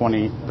 and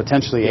 20,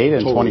 potentially 8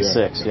 and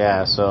 26.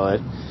 Yeah, so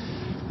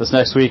this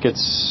next week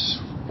it's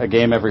a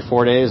game every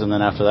 4 days, and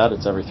then after that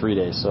it's every 3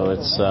 days. So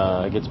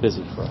it gets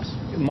busy for us.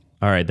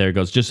 All right, there it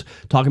goes. Just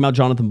talking about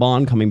Jonathan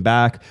Bond coming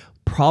back.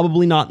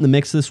 Probably not in the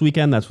mix this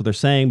weekend. That's what they're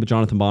saying. But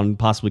Jonathan Bond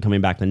possibly coming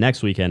back the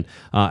next weekend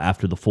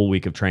after the full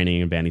week of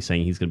training. And Vanney's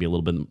saying he's going to be a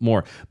little bit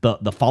more.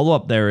 The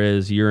follow-up there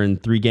is you're in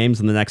 3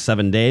 games in the next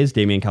 7 days,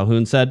 Damian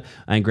Calhoun said.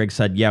 And Greg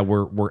said, yeah,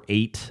 we're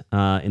 8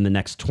 in the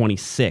next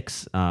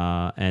 26.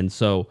 And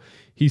so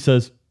he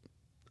says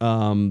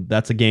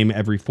that's a game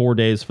every 4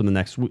 days for the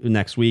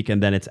next week.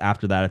 And then it's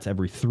after that, it's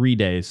every 3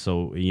 days.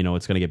 So,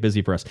 it's going to get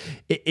busy for us.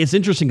 It's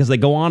interesting because they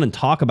go on and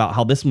talk about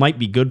how this might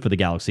be good for the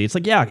Galaxy. It's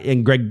like, yeah.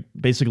 And Greg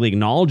basically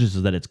acknowledges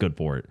that it's good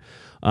for it.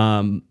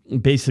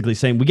 Basically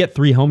saying we get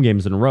 3 home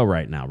games in a row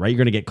right now, right? You're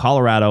going to get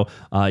Colorado.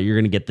 You're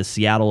going to get the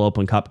Seattle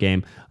Open Cup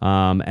game.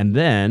 And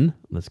then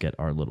let's get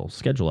our little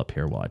schedule up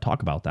here while I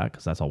talk about that,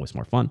 because that's always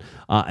more fun.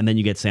 And then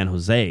you get San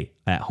Jose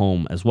at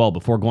home as well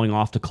before going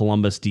off to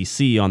Columbus,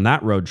 DC on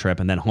that road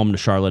trip, and then home to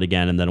Charlotte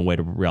again, and then away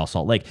to Real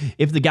Salt Lake.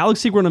 If the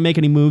Galaxy were going to make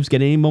any moves,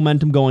 get any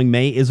momentum going,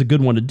 May is a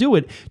good one to do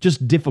it.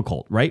 Just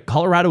difficult, right?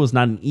 Colorado is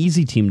not an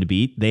easy team to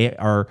beat. They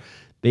are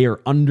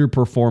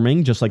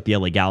underperforming, just like the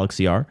LA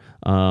Galaxy are.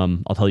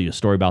 I'll tell you a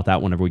story about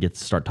that whenever we get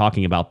to start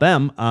talking about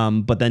them.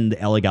 But then the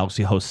LA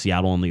Galaxy hosts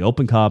Seattle in the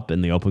Open Cup,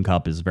 and the Open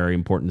Cup is very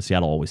important to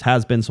Seattle, always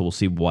has been. So we'll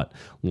see what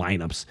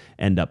lineups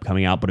end up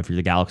coming out. But if you're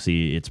the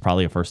Galaxy, it's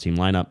probably a first-team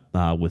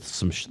lineup with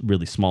some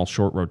really small,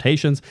 short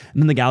rotations.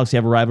 And then the Galaxy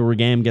have a rivalry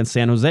game against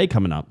San Jose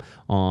coming up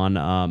on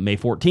May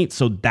 14th.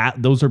 So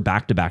those are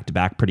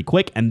back-to-back pretty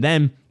quick. And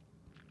then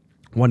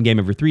 1 game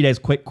every 3 days,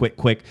 quick.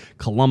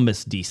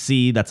 Columbus,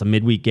 DC, that's a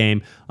midweek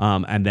game.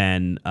 And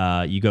then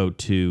you go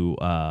to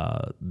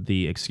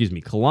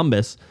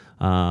Columbus,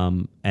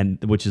 and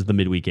which is the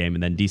midweek game,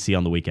 and then DC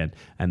on the weekend,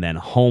 and then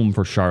home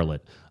for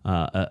Charlotte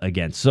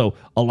again. So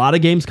a lot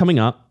of games coming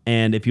up.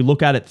 And if you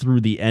look at it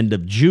through the end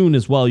of June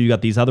as well, you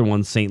got these other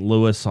ones, St.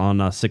 Louis on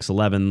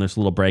 6/11. There's a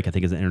little break, I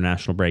think it's an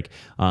international break.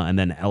 And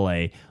then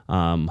LA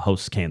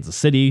hosts Kansas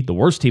City, the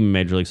worst team in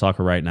Major League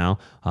Soccer right now.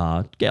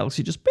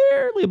 Galaxy just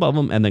barely above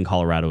them, and then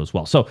Colorado as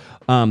well. So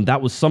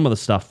that was some of the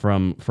stuff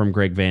from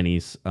Greg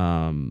Vanney's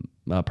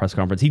press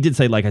conference. He did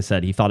say, like I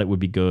said, he thought it would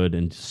be good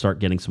and start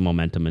getting some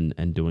momentum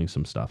and doing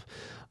some stuff.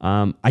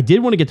 I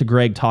did want to get to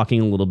Greg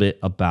talking a little bit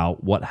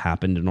about what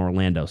happened in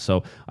Orlando.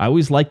 So I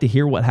always like to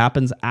hear what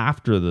happens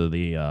after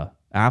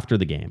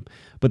the game.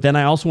 But then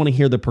I also want to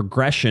hear the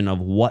progression of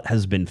what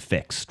has been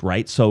fixed,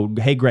 right? So,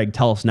 hey, Greg,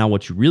 tell us now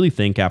what you really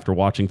think after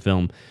watching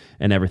film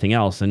and everything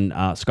else. And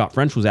Scott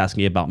French was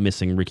asking me about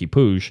missing Ricky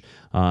Puig,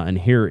 and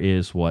here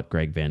is what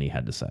Greg Vanny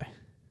had to say.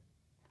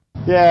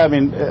 Yeah, I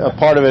mean, a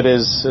part of it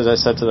is, as I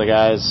said to the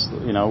guys,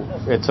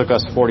 it took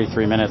us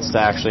 43 minutes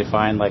to actually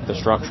find like the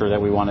structure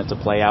that we wanted to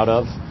play out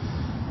of,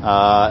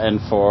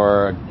 and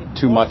for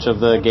too much of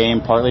the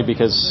game, partly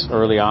because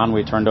early on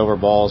we turned over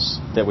balls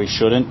that we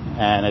shouldn't,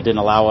 and it didn't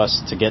allow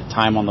us to get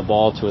time on the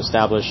ball to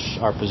establish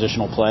our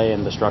positional play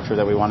and the structure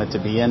that we wanted to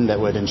be in that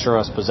would ensure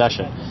us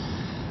possession.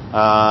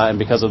 And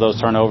because of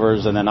those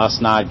turnovers and then us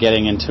not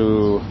getting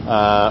into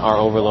our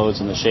overloads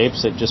and the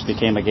shapes, it just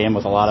became a game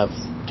with a lot of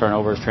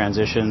turnovers,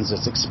 transitions.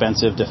 It's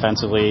expensive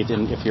defensively,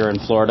 and if you're in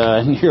Florida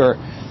and you're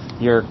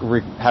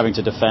having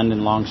to defend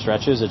in long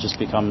stretches, it just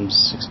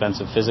becomes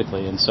expensive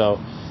physically. And so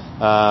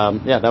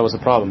that was the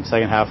problem.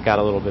 Second half got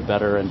a little bit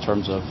better in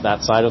terms of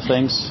that side of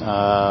things.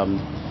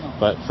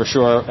 But for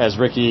sure, as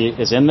Ricky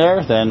is in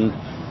there, then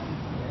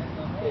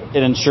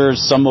it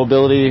ensures some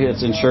mobility.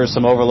 It ensures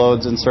some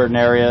overloads in certain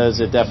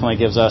areas. It definitely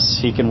gives us,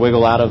 he can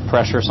wiggle out of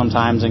pressure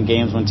sometimes in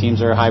games when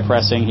teams are high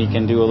pressing. He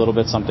can do a little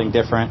bit something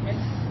different.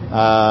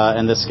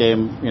 And this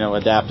game,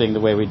 adapting the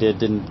way we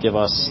didn't give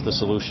us the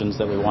solutions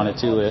that we wanted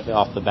to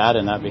off the bat,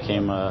 and that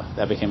became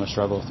a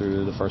struggle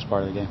through the first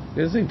part of the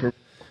game.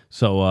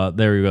 So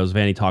there he goes,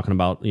 Vanny talking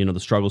about the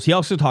struggles. He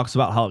also talks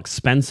about how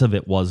expensive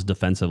it was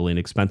defensively and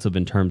expensive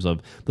in terms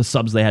of the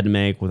subs they had to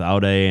make with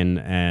Aude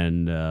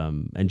and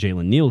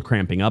Jalen Neal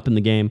cramping up in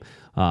the game.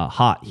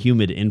 Hot,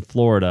 humid in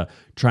Florida,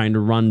 trying to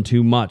run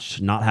too much,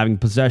 not having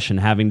possession,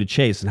 having to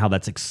chase, and how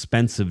that's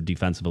expensive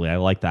defensively. I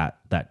like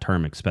that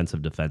term,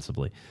 expensive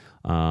defensively.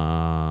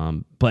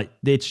 But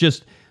it's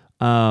just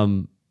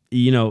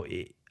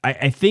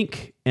I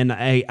think, and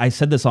I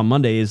said this on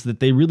Monday, is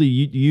that they really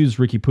use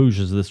Ricky Puig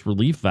as this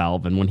relief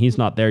valve, and when he's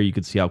not there, you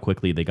could see how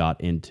quickly they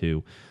got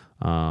into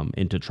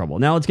trouble.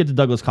 Now let's get to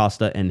Douglas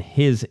Costa and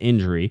his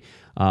injury.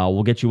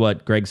 We'll get you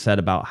what Greg said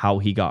about how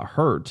he got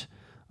hurt,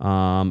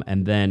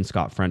 and then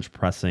Scott French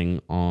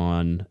pressing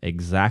on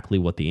exactly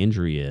what the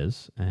injury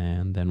is,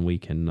 and then we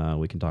can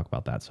talk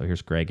about that. So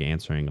here's Greg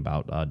answering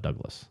about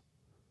Douglas.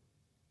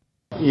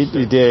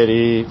 He did.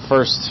 He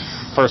first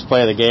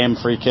play of the game,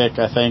 free kick,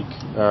 I think,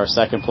 or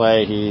second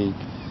play, he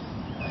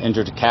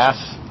injured a calf.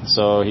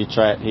 So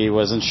he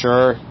wasn't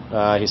sure.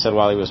 He said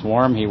while he was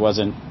warm, he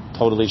wasn't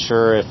totally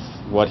sure if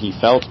what he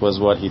felt was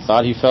what he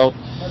thought he felt.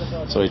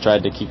 So he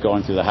tried to keep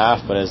going through the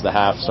half, but as the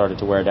half started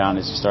to wear down,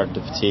 as he started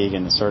to fatigue,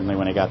 and certainly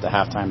when he got to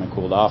halftime and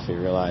cooled off, he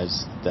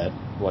realized that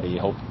what he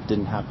hoped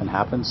didn't happen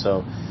happened.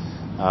 So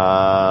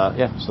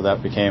so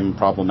that became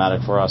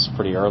problematic for us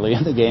pretty early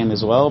in the game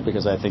as well,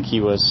 because I think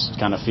he was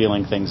kind of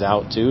feeling things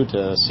out too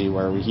to see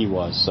where he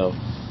was. So,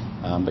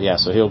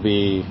 so he'll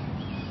be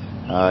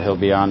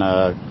on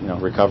a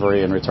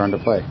recovery and return to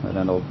play, and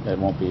then it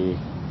won't be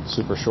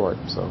super short.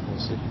 So we'll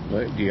see.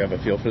 Do you have a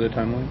feel for the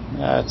timeline?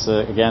 Yeah, it's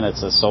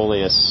a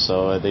soleus,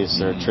 so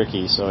these are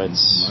tricky. So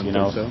it's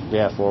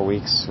 4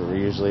 weeks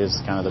usually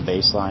is kind of the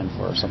baseline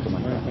for something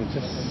like that. It's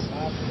just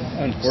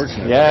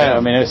unfortunate. Yeah, I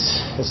mean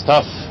it's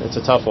tough. It's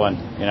a tough one.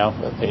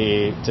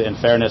 In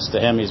fairness to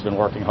him, he's been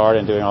working hard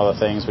and doing all the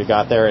things. We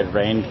got there, it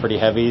rained pretty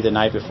heavy the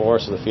night before,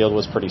 so the field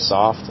was pretty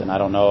soft. And I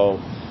don't know.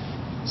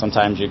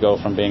 Sometimes you go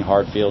from being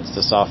hard fields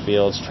to soft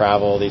fields,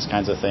 travel, these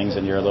kinds of things,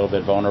 and you're a little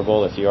bit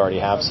vulnerable if you already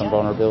have some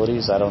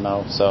vulnerabilities. I don't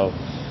know. So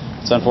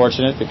it's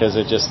unfortunate because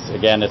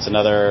it's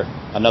another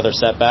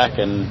setback,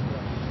 and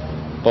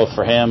both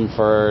for him,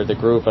 for the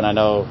group, and I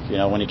know,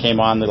 when he came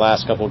on the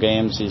last couple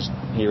games,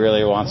 he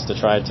really wants to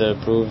try to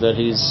prove that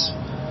he's,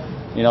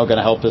 going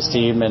to help his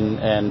team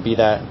and be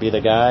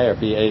the guy or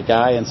be a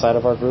guy inside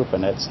of our group,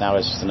 and it's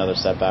just another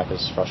setback.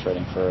 It's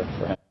frustrating for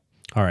him.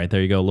 All right,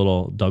 there you go,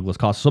 little Douglas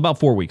Costa. So about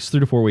 4 weeks, 3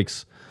 to 4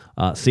 weeks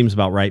seems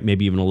about right,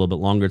 maybe even a little bit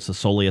longer. It's a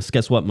soleus.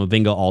 Guess what?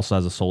 Mavinga also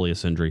has a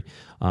soleus injury.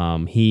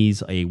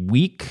 He's a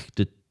week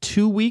to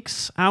 2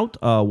 weeks out.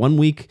 1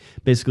 week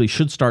basically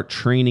should start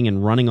training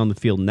and running on the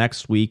field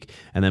next week,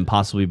 and then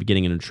possibly be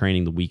getting into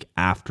training the week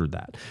after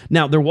that.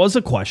 Now, there was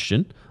a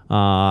question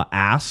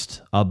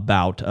asked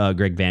about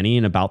Greg Vanny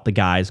and about the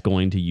guys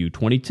going to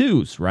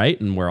U22s, right,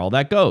 and where all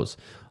that goes.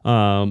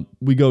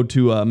 We go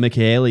to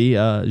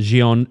Michele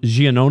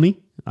Giannoni.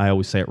 I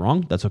always say it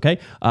wrong. That's okay.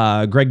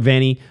 Greg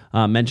Vanny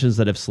mentions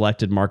that if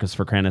selected, Marcus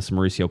Furcanis and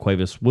Mauricio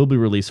Cuevas will be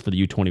released for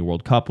the U20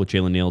 World Cup with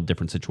Jalen Neal.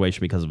 Different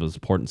situation because of his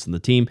importance in the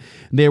team.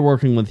 They're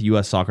working with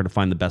U.S. Soccer to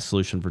find the best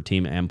solution for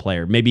team and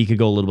player. Maybe he could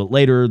go a little bit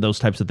later, those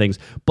types of things.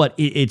 But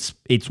it's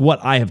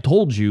what I have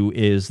told you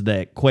is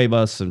that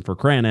Cuevas and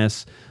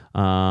Furcanis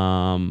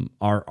can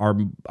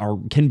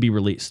be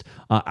released.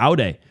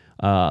 Aude.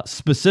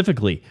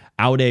 Specifically,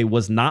 Aude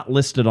was not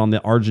listed on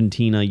the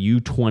Argentina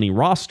U20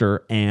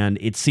 roster, and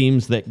it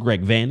seems that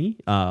Greg Vanny,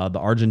 the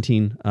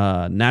Argentine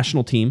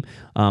national team,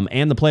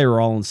 and the player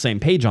are all on the same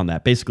page on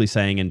that, basically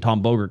saying, and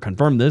Tom Bogert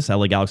confirmed this,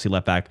 LA Galaxy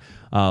left back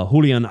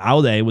Julian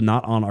Aude was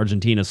not on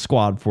Argentina's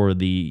squad for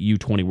the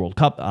U20 World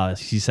Cup.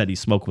 He said he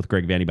spoke with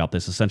Greg Vanny about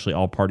this. Essentially,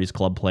 all parties,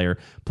 club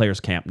players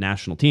camp,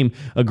 national team,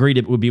 agreed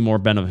it would be more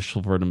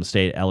beneficial for him to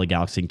stay at LA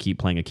Galaxy and keep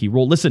playing a key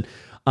role. Listen,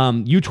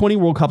 U20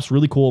 World Cup's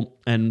really cool,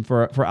 and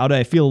for Aude,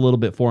 I feel a little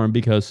bit for him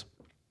because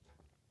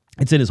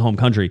it's in his home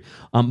country.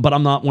 But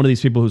I'm not one of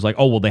these people who's like,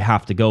 oh, well, they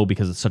have to go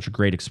because it's such a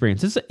great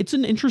experience. It's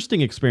an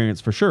interesting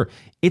experience for sure.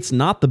 It's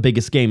not the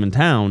biggest game in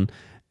town,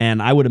 and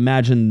I would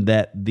imagine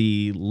that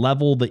the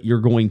level that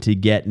you're going to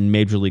get in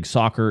Major League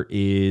Soccer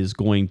is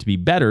going to be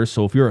better.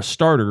 So if you're a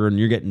starter and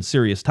you're getting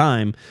serious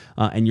time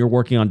and you're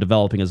working on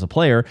developing as a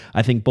player,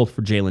 I think both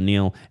for Jalen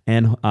Neal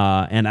and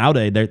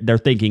Aude, they're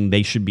thinking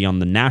they should be on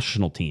the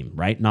national team,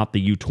 right? Not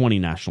the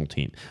U20 national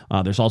team.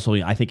 There's also,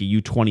 I think, a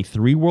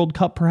U23 World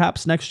Cup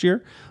perhaps next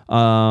year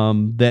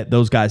that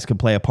those guys could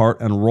play a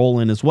part and a role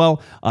in as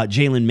well.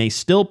 Jalen may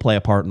still play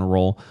a part and a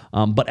role,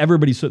 but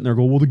everybody's sitting there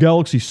going, well, the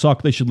Galaxy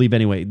suck. They should leave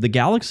anyway. The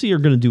Galaxy are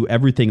going to do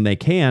everything they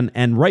can,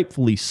 and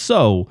rightfully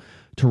so,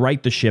 to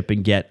right the ship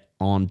and get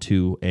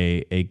onto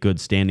a good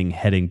standing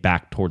heading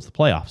back towards the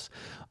playoffs.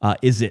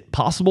 Is it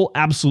possible?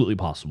 Absolutely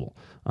possible.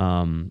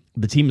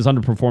 The team is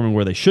underperforming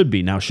where they should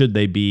be. Now,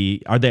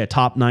 are they a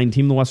top 9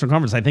 team in the Western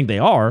Conference? I think they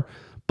are,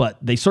 but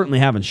they certainly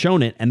haven't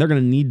shown it, and they're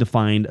going to need to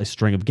find a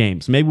string of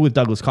games. Maybe with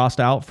Douglas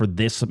Costa out for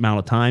this amount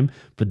of time,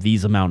 for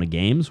these amount of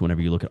games,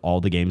 whenever you look at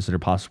all the games that are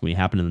possibly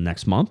happening in the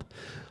next month,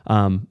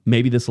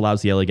 maybe this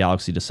allows the LA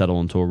Galaxy to settle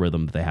into a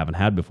rhythm that they haven't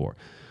had before.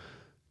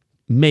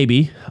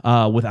 Maybe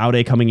with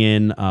Aude coming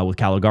in, with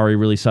Caligari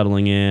really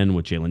settling in,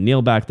 with Jalen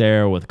Neal back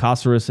there, with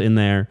Caceres in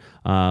there,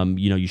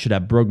 you should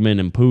have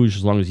Brugman and Puig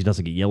as long as he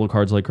doesn't get yellow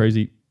cards like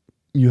crazy.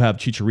 You have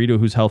Chicharito,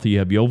 who's healthy. You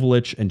have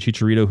Joveljic and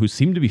Chicharito, who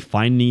seem to be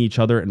finding each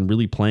other and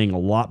really playing a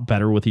lot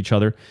better with each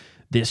other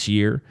this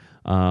year.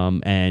 If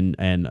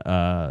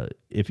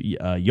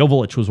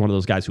Joveljic was one of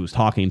those guys who was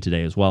talking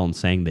today as well and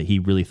saying that he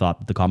really thought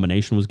that the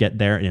combination was getting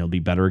there and it'll be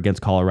better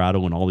against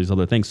Colorado and all these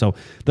other things. So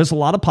there's a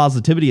lot of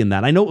positivity in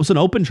that. I know it was an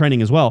open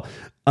training as well.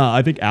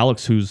 I think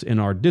Alex, who's in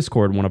our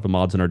Discord, one of the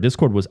mods in our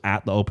Discord, was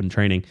at the open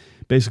training,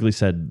 basically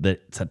said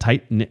that it's a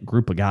tight-knit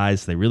group of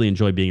guys. They really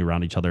enjoy being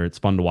around each other. It's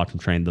fun to watch them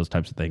train, those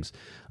types of things.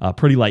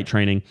 Pretty light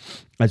training,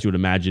 as you would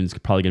imagine. It's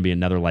probably going to be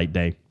another light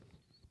day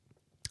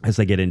as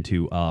they get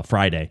into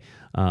Friday,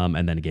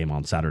 and then a game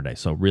on Saturday.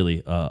 So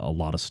really a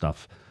lot of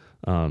stuff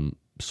coming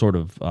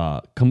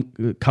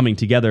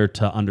together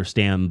to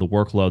understand the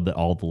workload that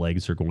all the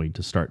legs are going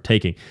to start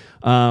taking.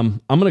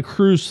 I'm going to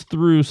cruise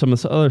through some of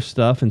this other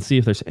stuff and see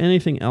if there's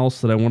anything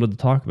else that I wanted to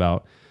talk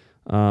about.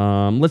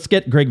 Let's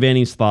get Greg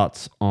Vanny's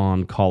thoughts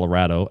on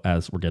Colorado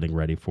as we're getting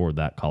ready for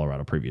that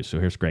Colorado preview.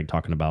 So here's Greg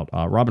talking about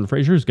Robin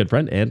Fraser, his good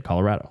friend, and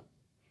Colorado.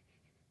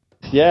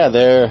 Yeah,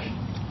 they're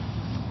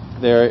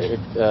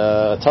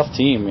a tough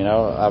team,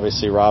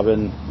 Obviously,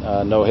 Robin,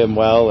 know him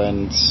well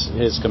and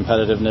his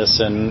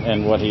competitiveness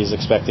and what he's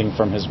expecting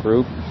from his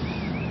group.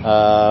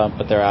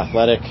 But they're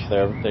athletic.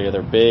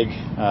 They're big.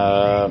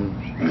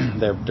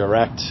 They're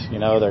direct.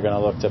 They're going to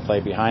look to play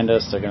behind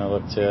us. They're going to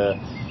look to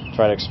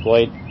try to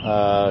exploit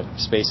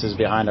spaces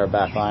behind our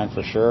back line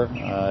for sure.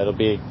 It'll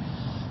be,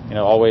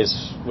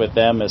 always with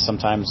them is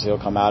sometimes he'll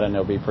come out and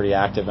he'll be pretty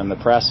active in the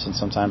press, and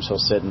sometimes he'll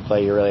sit and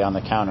play you really on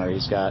the counter.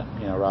 He's got,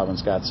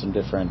 Robin's got some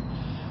different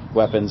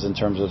weapons in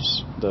terms of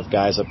the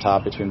guys up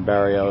top between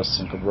Barrios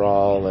and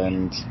Cabral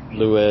and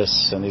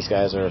Lewis, and these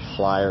guys are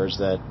flyers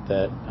that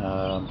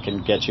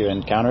can get you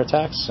in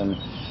counterattacks, and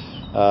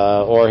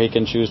or he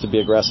can choose to be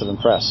aggressive and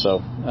press.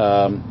 So,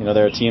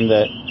 they're a team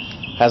that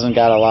hasn't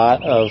got a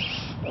lot of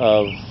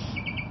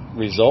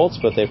results,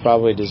 but they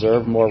probably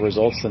deserve more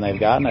results than they've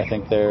gotten. I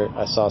think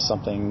I saw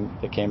something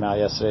that came out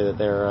yesterday that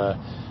they're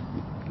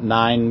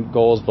 9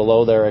 goals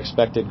below their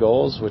expected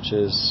goals, which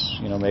is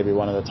maybe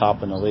one of the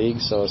top in the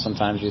league. So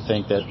sometimes you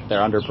think that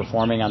they're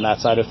underperforming on that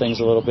side of things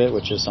a little bit,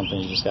 which is something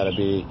you just got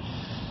to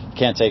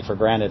can't take for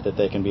granted that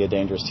they can be a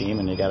dangerous team,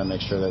 and you got to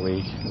make sure that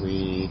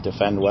we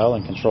defend well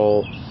and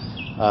control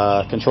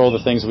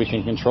the things we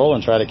can control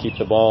and try to keep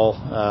the ball.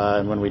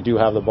 And when we do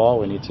have the ball,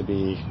 we need to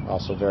be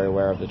also very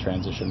aware of the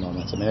transition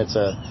moments. I mean,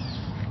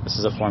 this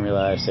is a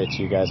formula I say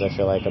to you guys, I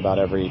feel like about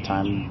every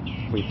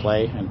time we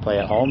play and play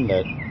at home,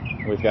 that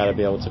we've got to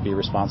be able to be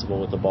responsible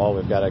with the ball.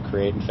 We've got to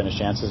create and finish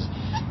chances.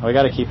 And we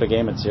got to keep a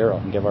game at 0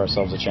 and give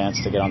ourselves a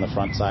chance to get on the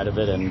front side of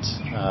it. And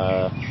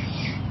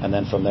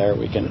then from there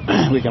we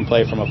can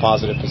play from a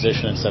positive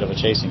position instead of a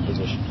chasing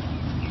position.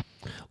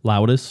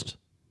 Loudest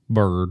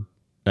bird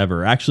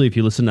ever. Actually, if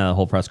you listen to the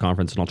whole press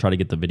conference, and I'll try to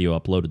get the video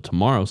uploaded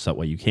tomorrow so that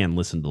way you can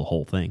listen to the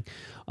whole thing.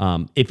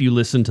 If you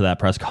listen to that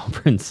press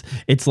conference,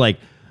 it's like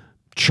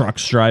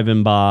trucks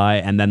driving by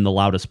and then the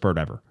loudest bird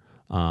ever.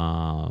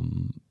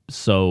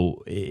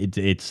 So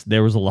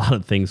there was a lot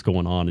of things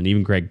going on, and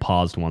even Greg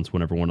paused once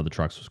whenever one of the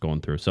trucks was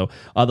going through. So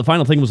the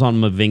final thing was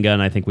on Mavinga,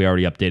 and I think we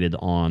already updated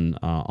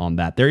on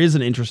that. There is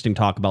an interesting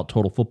talk about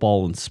total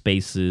football and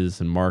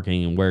spaces and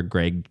marketing and where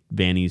Greg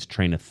Vanny's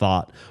train of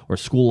thought or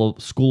school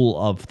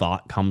of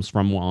thought comes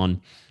from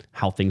on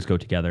how things go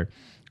together.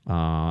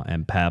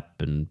 And Pep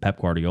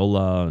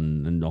Guardiola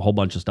and a whole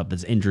bunch of stuff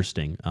that's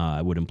interesting.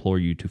 I would implore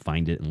you to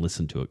find it and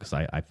listen to it because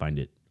I find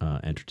it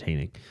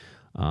entertaining.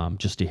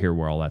 Just to hear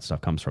where all that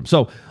stuff comes from.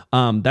 So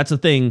that's the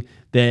thing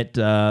that's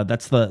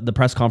the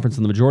press conference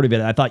and the majority of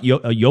it. I thought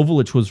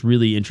Joveljic was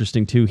really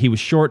interesting too. He was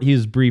short, he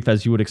was brief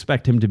as you would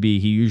expect him to be.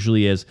 He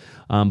usually is,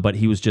 but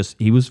he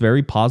was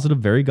very positive,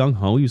 very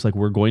gung-ho. He was like,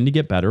 we're going to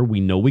get better. We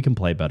know we can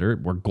play better.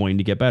 We're going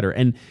to get better.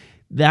 And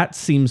that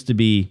seems to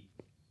be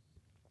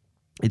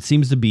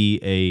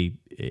a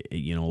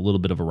little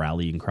bit of a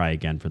rallying cry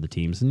again for the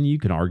teams. And you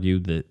can argue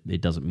that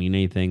it doesn't mean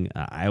anything.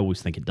 I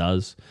always think it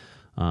does.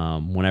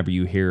 Whenever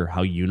you hear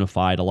how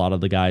unified a lot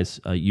of the guys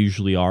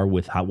usually are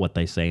with what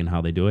they say and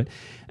how they do it.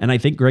 And I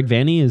think Greg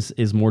Vanny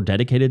is more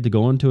dedicated to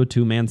going to a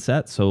two-man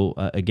set. So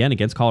again,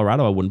 against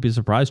Colorado, I wouldn't be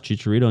surprised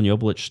Chicharito and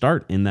Joveljic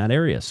start in that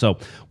area. So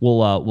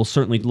we'll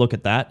certainly look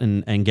at that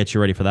and get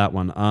you ready for that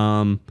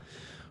one.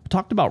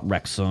 Talked about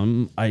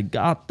Wrexham. I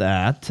got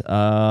that.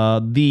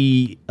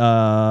 The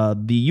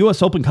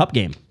U.S. Open Cup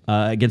game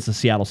against the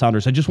Seattle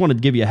Sounders. I just wanted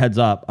to give you a heads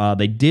up.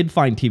 They did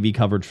find TV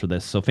coverage for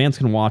this, so fans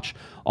can watch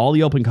all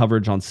the Open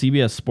coverage on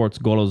CBS Sports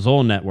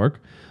Golazo Network,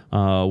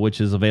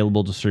 which is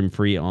available to stream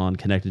free on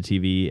connected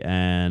TV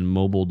and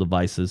mobile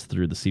devices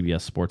through the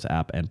CBS Sports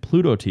app and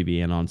Pluto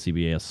TV, and on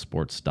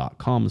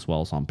CBSSports.com as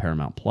well as on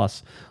Paramount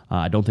Plus.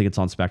 I don't think it's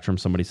on Spectrum,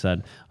 somebody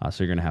said,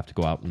 so you're going to have to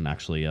go out and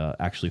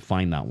actually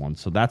find that one.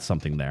 So that's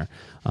something there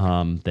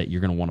that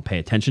you're going to want to pay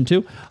attention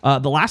to.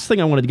 The last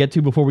thing I wanted to get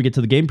to before we get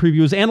to the game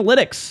preview is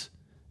analytics.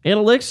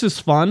 Analytics is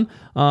fun.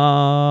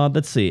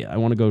 Let's see. I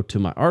want to go to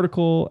my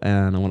article,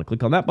 and I want to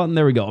click on that button.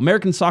 There we go.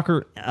 American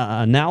Soccer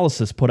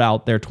Analysis put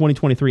out their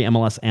 2023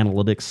 MLS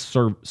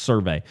Analytics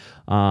survey.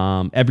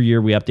 Every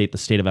year, we update the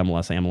state of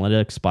MLS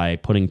Analytics by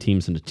putting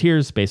teams into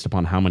tiers based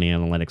upon how many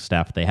analytics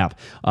staff they have.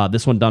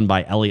 This one done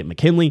by Elliot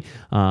McKinley,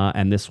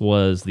 and this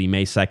was the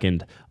May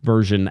 2nd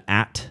version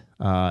at...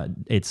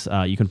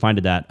 you can find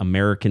it at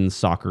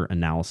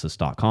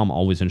americansocceranalysis.com.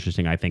 Always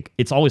interesting. I think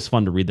it's always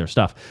fun to read their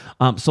stuff.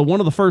 So one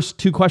of the first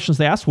two questions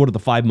they asked, what are the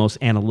 5 most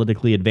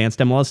analytically advanced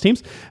MLS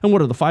teams? And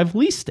what are the 5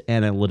 least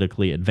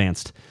analytically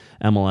advanced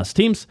MLS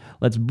teams?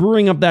 Let's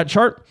bring up that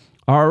chart.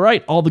 All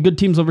right. All the good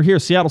teams over here.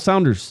 Seattle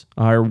Sounders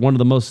are one of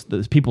the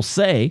most, people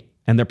say,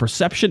 and their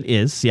perception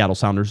is Seattle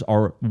Sounders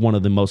are one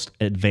of the most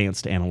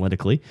advanced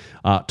analytically.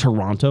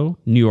 Toronto,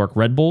 New York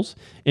Red Bulls,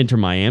 Inter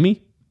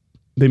Miami.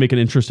 They make an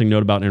interesting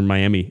note about in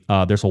Miami.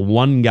 There's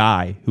one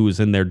guy who is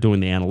in there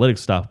doing the analytics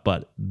stuff,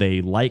 but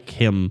they like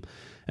him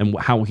and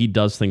how he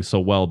does things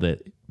so well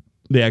that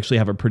they actually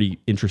have a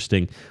pretty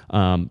interesting,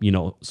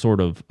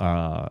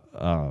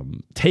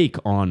 take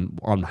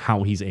on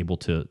how he's able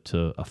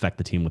to affect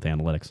the team with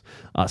analytics.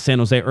 San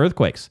Jose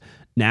Earthquakes,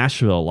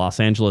 Nashville,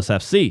 Los Angeles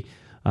FC,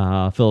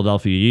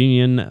 Philadelphia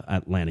Union,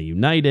 Atlanta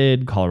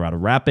United, Colorado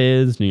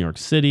Rapids, New York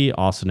City,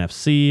 Austin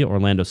FC,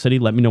 Orlando City.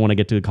 Let me know when I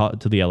get to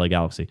the LA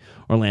Galaxy.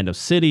 Orlando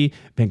City,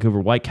 Vancouver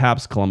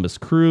Whitecaps, Columbus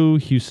Crew,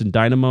 Houston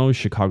Dynamo,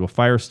 Chicago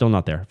Fire, still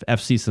not there.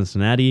 FC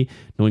Cincinnati,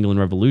 New England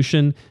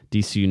Revolution,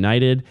 DC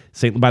United.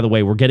 By the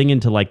way, we're getting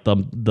into like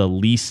the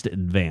least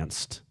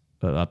advanced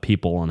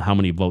people and how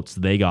many votes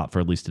they got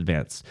for least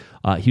advanced.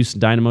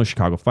 Houston Dynamo,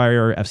 Chicago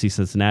Fire, FC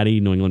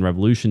Cincinnati, New England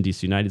Revolution,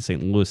 DC United,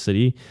 St. Louis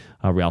City,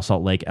 Real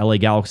Salt Lake. LA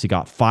Galaxy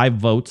got 5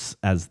 votes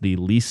as the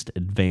least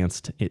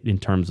advanced in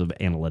terms of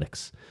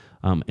analytics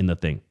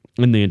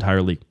in the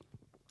entire league.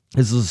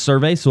 This is a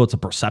survey, so it's a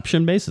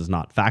perception base. It's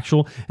not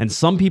factual. And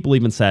some people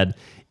even said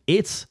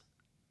it's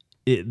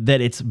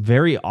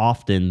very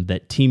often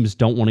that teams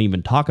don't want to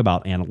even talk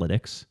about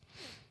analytics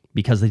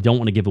because they don't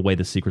want to give away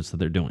the secrets that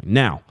they're doing.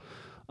 Now,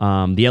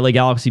 the LA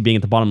Galaxy being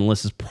at the bottom of the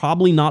list is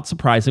probably not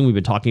surprising. We've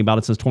been talking about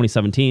it since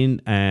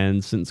 2017,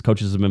 and since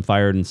coaches have been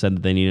fired and said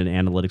that they need an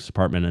analytics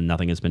department and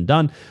nothing has been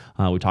done.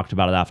 We talked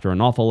about it after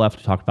Anolfo left.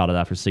 We talked about it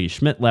after Siggy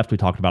Schmidt left. We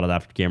talked about it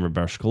after Gamera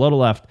Bershkalota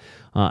left.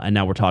 And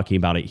now we're talking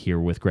about it here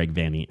with Greg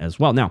Vanny as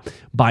well. Now,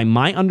 by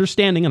my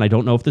understanding, and I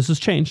don't know if this has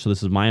changed, so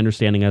this is my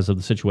understanding as of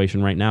the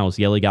situation right now, is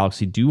the LA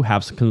Galaxy do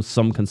have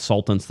some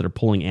consultants that are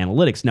pulling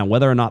analytics. Now,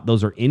 whether or not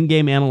those are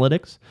in-game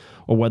analytics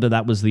or whether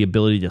that was the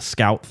ability to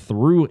scout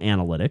through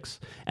analytics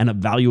and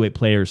evaluate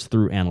players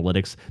through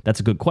analytics,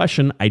 that's a good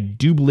question. I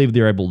do believe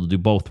they're able to do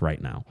both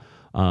right now.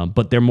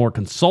 But they're more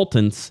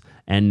consultants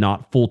and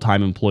not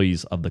full-time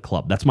employees of the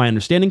club. That's my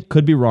understanding.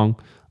 Could be wrong.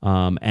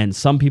 And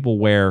some people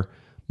wear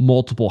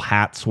multiple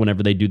hats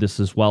whenever they do this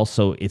as well,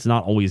 so it's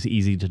not always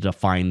easy to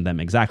define them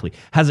exactly.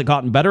 Has it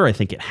gotten better? I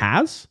think it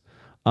has.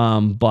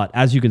 But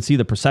as you can see,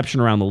 the perception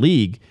around the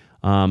league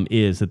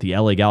is that the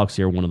LA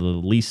Galaxy are one of the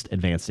least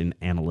advanced in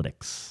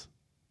analytics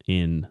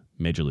in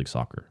Major League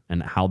Soccer,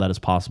 and how that is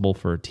possible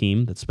for a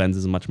team that spends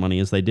as much money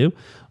as they do,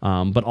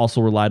 but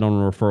also relied on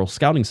a referral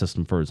scouting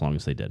system for as long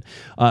as they did.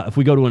 If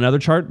we go to another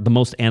chart, the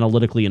most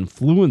analytically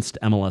influenced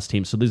MLS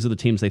teams, so these are the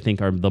teams they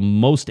think are the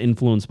most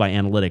influenced by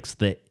analytics,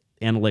 the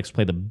analytics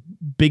play the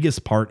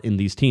biggest part in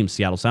these teams: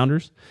 Seattle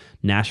Sounders,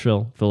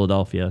 Nashville,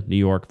 Philadelphia, New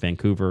York,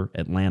 Vancouver,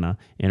 Atlanta,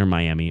 Inter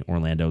Miami,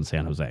 Orlando, and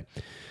San Jose.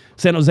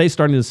 San Jose is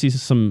starting to see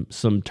some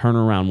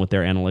turnaround with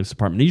their analytics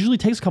department. It usually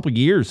takes a couple of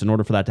years in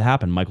order for that to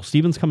happen. Michael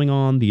Stevens coming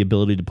on, the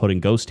ability to put in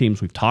ghost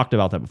teams. We've talked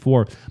about that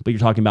before, but you're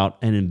talking about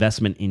an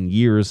investment in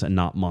years and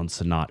not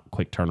months and not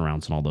quick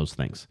turnarounds and all those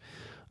things.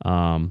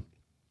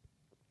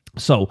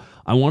 So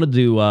I wanted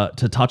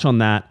to touch on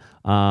that.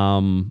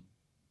 I'm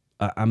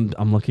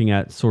looking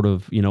at sort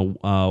of,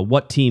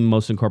 what team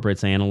most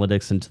incorporates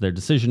analytics into their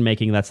decision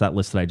making. That's that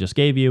list that I just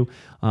gave you.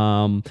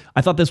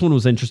 I thought this one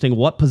was interesting.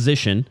 What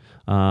position,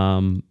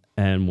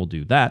 and we'll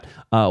do that.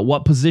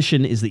 What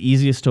position is the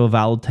easiest to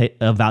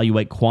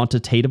evaluate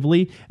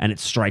quantitatively? And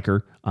it's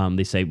striker.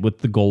 They say with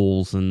the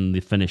goals and the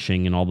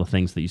finishing and all the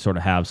things that you sort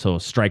of have. So a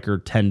striker,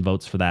 10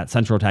 votes for that.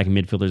 Central attacking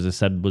midfielders, they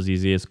said, was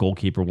easiest.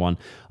 Goalkeeper, 1.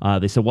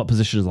 They said what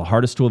position is the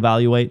hardest to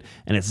evaluate?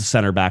 And it's a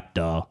center back,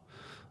 duh.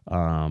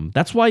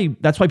 That's why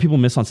people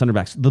miss on center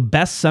backs. The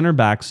best center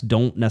backs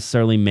don't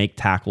necessarily make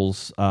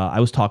tackles. I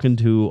was talking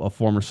to a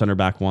former center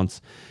back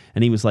once,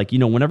 and he was like,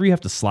 whenever you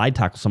have to slide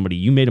tackle somebody,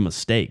 you made a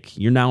mistake.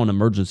 You're now in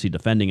emergency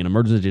defending, and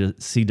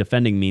emergency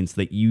defending means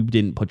that you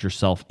didn't put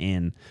yourself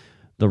in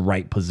the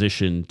right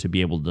position to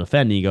be able to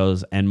defend. And he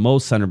goes, and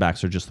most center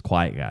backs are just the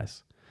quiet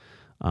guys.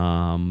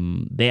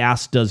 They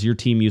asked, does your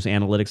team use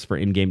analytics for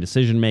in-game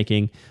decision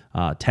making?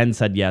 10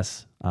 said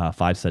yes.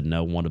 5 said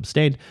no, 1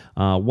 abstained.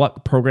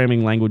 What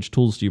programming language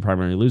tools do you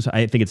primarily use?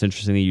 I think it's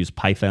interesting they use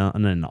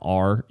Python and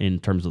R in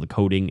terms of the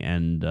coding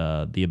and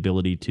the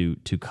ability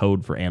to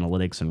code for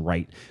analytics and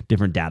write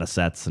different data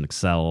sets and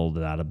Excel,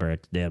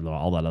 Databricks,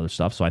 all that other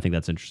stuff. So I think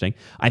that's interesting.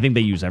 I think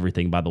they use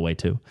everything, by the way,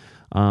 too.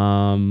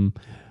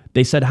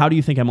 They said, how do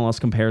you think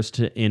MLS compares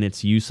in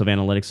its use of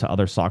analytics to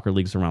other soccer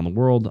leagues around the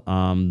world?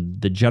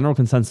 The general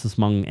consensus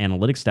among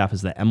analytics staff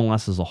is that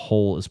MLS as a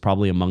whole is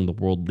probably among the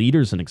world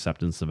leaders in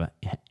acceptance of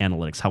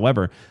analytics.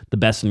 However, the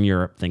best in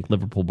Europe think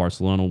Liverpool,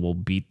 Barcelona will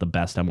beat the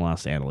best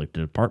MLS analytic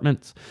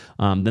departments.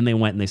 Then they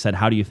went and they said,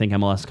 how do you think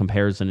MLS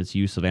compares in its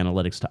use of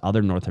analytics to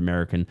other North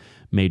American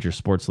major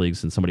sports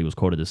leagues? And somebody was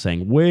quoted as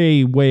saying,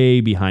 way, way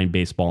behind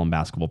baseball and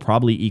basketball,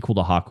 probably equal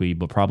to hockey,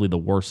 but probably the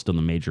worst in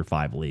the major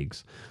 5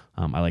 leagues.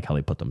 I like how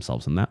they put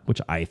themselves in that,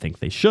 which I think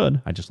they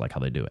should. I just like how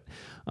they do it.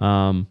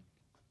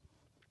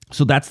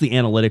 So that's the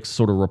analytics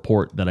sort of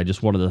report that I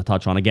just wanted to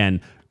touch on. Again,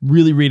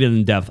 really read it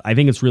in depth. I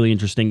think it's really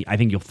interesting. I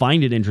think you'll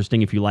find it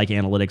interesting if you like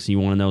analytics and you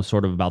want to know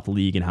sort of about the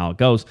league and how it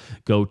goes.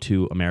 Go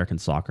to American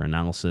Soccer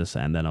Analysis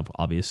and then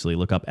obviously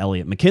look up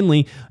Elliot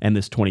McKinley and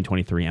this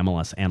 2023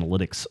 MLS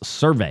Analytics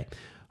Survey.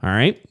 All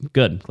right,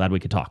 good. Glad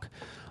we could talk.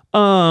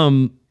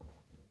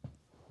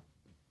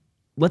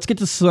 Let's get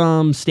to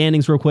some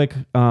standings real quick,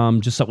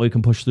 just so we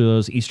can push through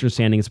those. Eastern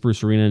standings,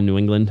 Bruce Arena in New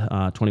England,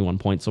 21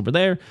 points over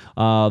there.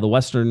 The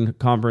Western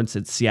Conference,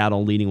 it's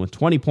Seattle leading with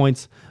 20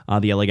 points.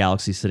 The LA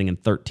Galaxy sitting in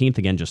 13th,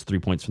 again, just 3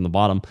 points from the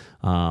bottom,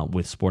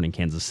 with Sporting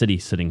Kansas City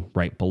sitting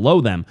right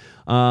below them.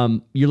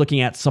 You're looking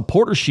at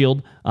Supporter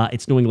Shield.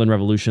 It's New England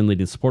Revolution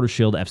leading Supporter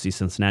Shield. FC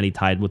Cincinnati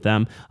tied with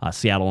them.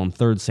 Seattle in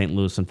 3rd, St.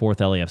 Louis in 4th,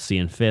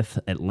 LAFC in 5th,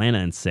 Atlanta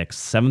in 6th,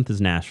 7th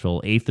is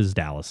Nashville, 8th is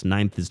Dallas,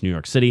 9th is New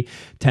York City,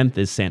 10th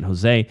is San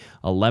Jose,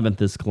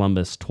 11th is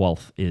Columbus,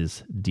 12th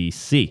is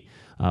DC.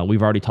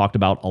 We've already talked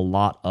about a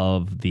lot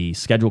of the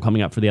schedule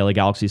coming up for the LA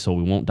Galaxy, so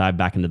we won't dive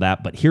back into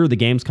that. But here are the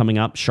games coming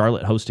up.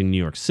 Charlotte hosting New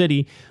York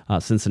City,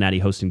 Cincinnati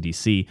hosting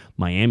DC,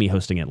 Miami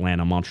hosting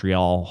Atlanta,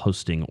 Montreal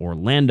hosting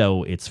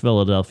Orlando. It's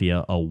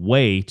Philadelphia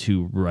away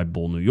to Red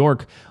Bull New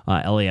York,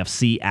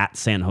 LAFC at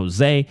San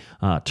Jose,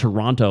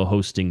 Toronto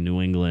hosting New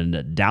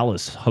England,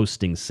 Dallas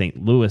hosting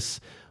St. Louis,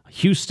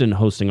 Houston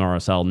hosting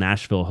RSL,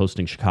 Nashville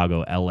hosting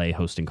Chicago, LA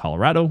hosting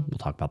Colorado. We'll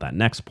talk about that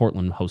next.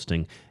 Portland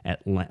hosting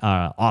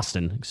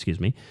Austin,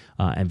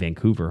 and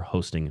Vancouver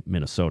hosting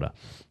Minnesota.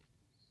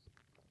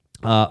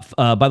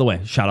 By the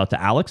way, shout out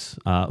to Alex,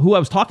 who I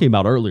was talking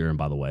about earlier. And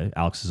by the way,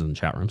 Alex is in the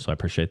chat room, so I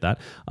appreciate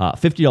that.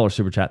 $50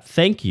 super chat.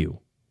 Thank you.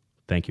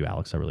 Thank you,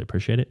 Alex. I really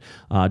appreciate it.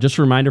 Just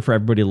a reminder for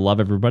everybody to love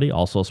everybody.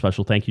 Also, a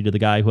special thank you to the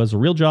guy who has a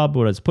real job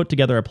but has put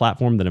together a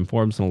platform that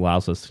informs and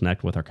allows us to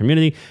connect with our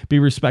community. Be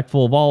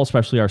respectful of all,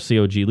 especially our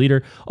COG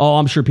leader. Oh,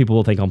 I'm sure people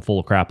will think I'm full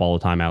of crap all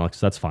the time, Alex.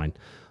 That's fine.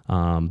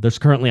 There's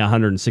currently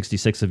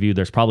 166 of you.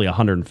 There's probably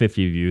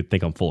 150 of you who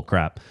think I'm full of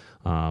crap.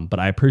 But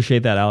I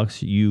appreciate that,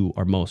 Alex. You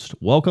are most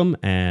welcome,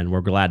 and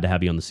we're glad to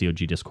have you on the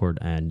COG Discord,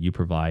 and you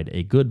provide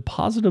a good,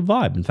 positive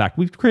vibe. In fact,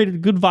 we've created a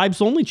good vibes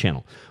only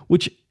channel,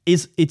 which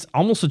it's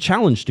almost a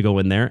challenge to go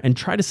in there and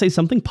try to say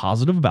something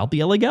positive about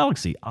the LA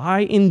Galaxy.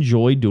 I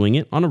enjoy doing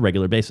it on a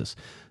regular basis.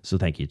 So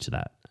thank you to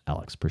that,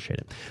 Alex. Appreciate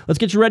it. Let's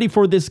get you ready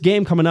for this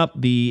game coming up,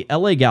 the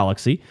LA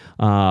Galaxy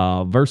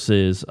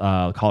versus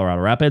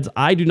Colorado Rapids.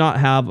 I do not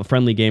have a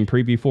friendly game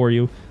preview for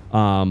you.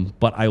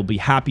 but I will be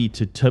happy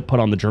to put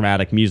on the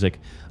dramatic music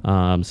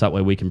so that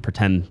way we can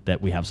pretend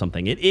that we have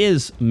something. It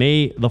is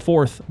May the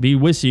 4th. Be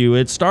with you.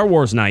 It's Star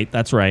Wars night.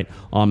 That's right,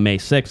 on May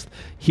 6th.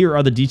 Here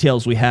are the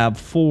details we have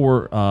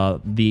for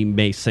the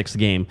May 6th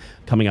game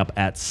coming up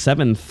at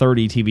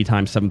 7:30 TV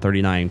time,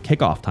 7:39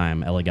 kickoff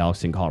time, LA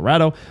Galaxy in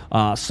Colorado.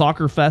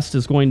 Soccer Fest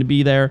is going to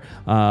be there.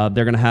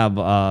 They're going to have,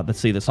 let's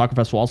see, the Soccer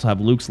Fest will also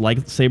have Luke's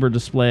lightsaber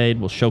displayed.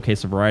 We'll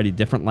showcase a variety of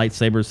different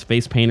lightsabers,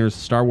 face painters,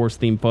 Star Wars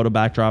themed photo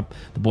backdrop.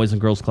 The Boys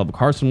and Girls Club of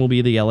Carson will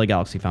be the LA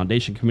Galaxy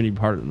Foundation community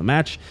partner in the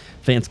match.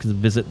 Fans can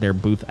visit their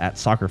booth at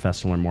Soccer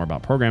Fest to learn more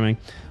about programming.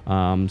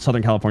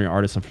 Southern California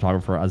artist and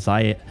photographer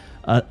Isaiah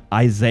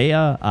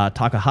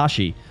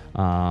Takahashi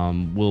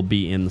will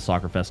be in the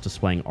Soccer Fest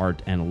displaying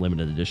art and a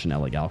limited edition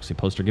LA Galaxy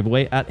poster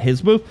giveaway at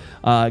his booth.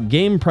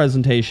 Game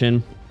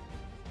presentation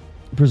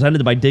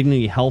presented by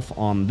Dignity Health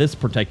on this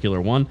particular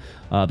one.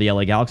 The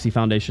LA Galaxy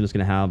Foundation is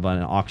going to have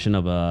an auction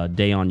of a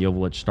Dejan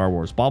Joveljic Star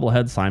Wars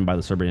bobblehead signed by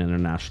the Serbian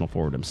international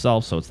forward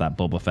himself. So it's that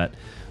Boba Fett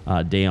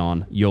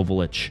Dejan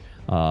Joveljic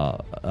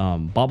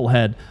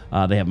bobblehead.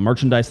 They have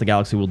merchandise. The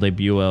Galaxy will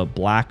debut a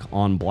black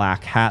on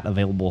black hat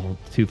available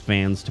to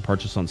fans to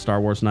purchase on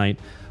Star Wars night.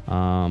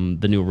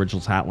 The new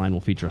Originals hat line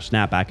will feature a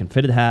snapback and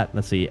fitted hat.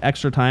 Let's see,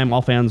 Extra Time.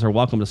 All fans are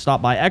welcome to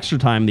stop by Extra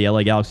Time, the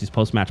LA Galaxy's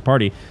post-match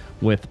party,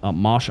 with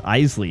Mosh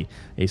Isley,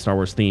 a Star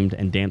Wars-themed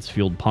and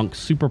dance-fueled punk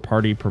super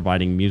party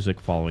providing music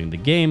following the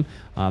game.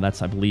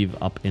 That's, I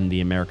believe, up in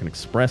the American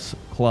Express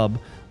Club.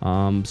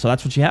 So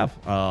that's what you have.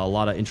 A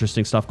lot of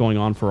interesting stuff going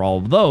on for all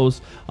of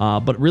those.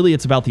 But really,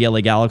 it's about the LA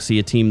Galaxy,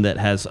 a team that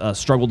has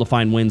struggled to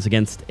find wins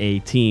against a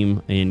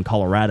team in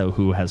Colorado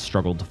who has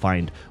struggled to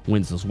find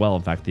wins as well.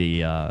 In fact,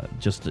 the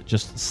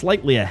just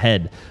slightly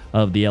ahead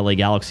of the LA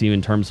Galaxy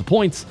in terms of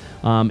points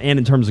and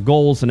in terms of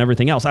goals and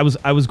everything else.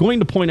 I was going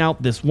to point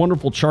out this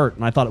wonderful chart,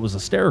 and I thought it was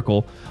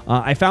hysterical.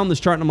 I found this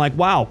chart, and I'm like,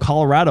 wow,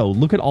 Colorado,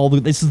 look at all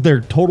this is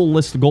their total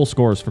list of goal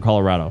scorers for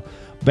Colorado.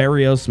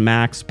 Barrios,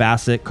 Max,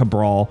 Bassett,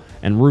 Cabral,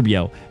 and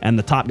Rubio, and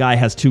the top guy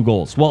has 2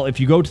 goals. Well, if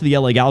you go to the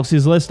LA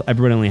Galaxy's list,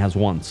 everybody only has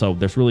 1, so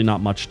there's really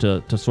not much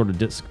to sort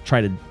of try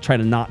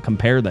to not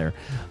compare there.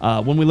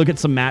 When we look at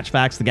some match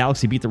facts, the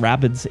Galaxy beat the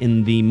Rapids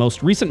in the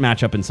most recent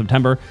matchup in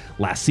September.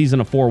 Last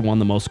season, a 4-1,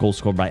 the most goals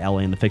scored by LA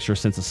in the fixture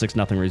since a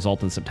 6-0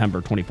 result in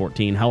September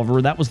 2014.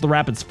 However, that was the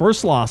Rapids'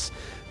 first loss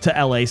to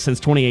LA since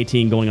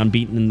 2018, going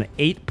unbeaten in the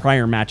 8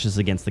 prior matches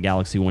against the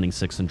Galaxy, winning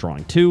 6 and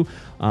drawing 2.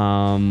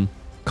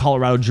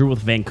 Colorado drew with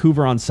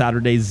Vancouver on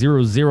Saturday,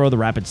 0-0. The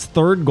Rapids'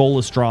 third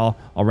goalless draw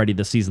already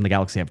this season. The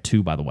Galaxy have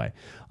 2, by the way,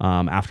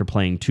 after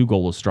playing 2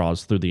 goalless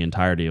draws through the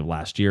entirety of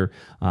last year.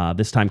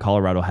 This time,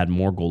 Colorado had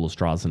more goalless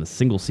draws in a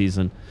single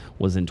season,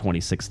 was in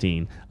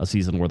 2016, a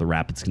season where the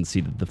Rapids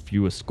conceded the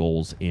fewest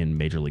goals in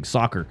Major League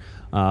Soccer.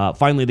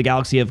 Finally, the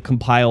Galaxy have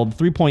compiled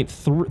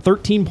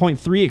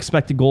 13.3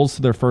 expected goals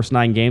to their first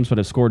 9 games, but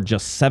have scored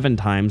just 7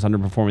 times,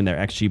 underperforming their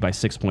XG by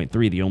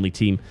 6.3. The only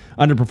team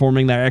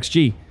underperforming their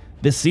XG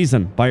this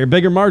season by a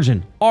bigger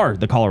margin are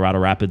the Colorado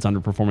Rapids,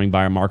 underperforming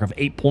by a mark of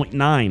 8.9,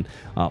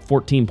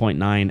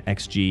 14.9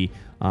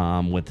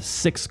 XG with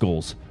 6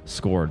 goals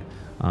scored.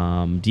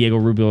 Diego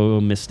Rubio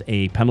missed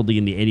a penalty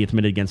in the 80th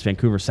minute against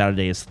Vancouver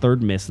Saturday, his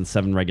 3rd miss in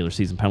 7 regular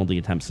season penalty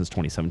attempts since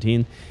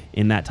 2017.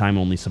 In that time,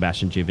 only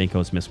Sebastian Giovinco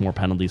has missed more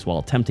penalties while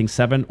attempting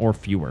 7 or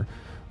fewer.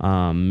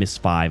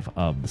 Missed 5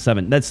 of the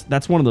 7.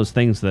 That's one of those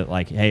things that,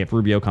 like, hey, if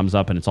Rubio comes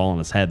up and it's all in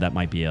his head, that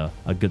might be a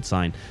good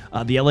sign.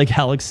 The LA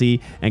Galaxy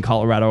and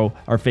Colorado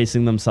are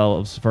facing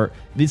themselves for,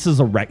 this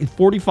is a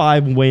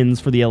 45 wins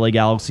for the LA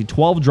Galaxy,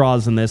 12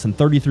 draws in this, and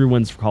 33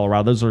 wins for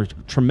Colorado. Those are a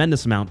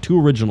tremendous amount, 2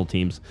 original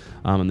teams,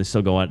 and they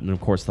still go out, and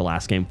of course the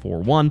last game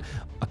 4-1.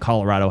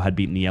 Colorado had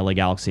beaten the LA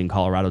Galaxy in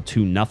Colorado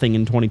 2-0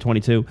 in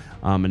 2022,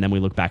 and then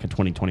we look back at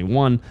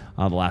 2021.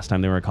 The last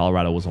time they were in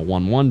Colorado was a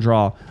 1-1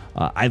 draw.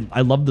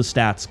 I love the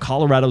stats.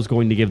 Colorado's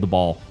going to give the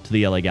ball to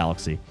the LA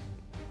Galaxy.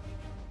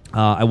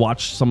 I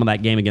watched some of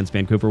that game against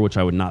Vancouver, which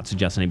I would not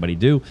suggest anybody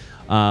do.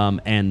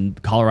 And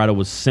Colorado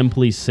was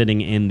simply sitting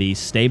in the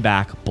stay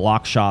back,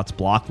 block shots,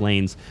 block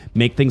lanes,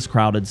 make things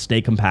crowded,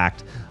 stay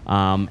compact,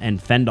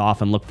 and fend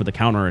off and look for the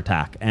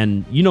counterattack.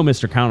 And you know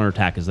Mr.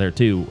 Counterattack is there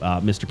too,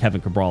 Mr.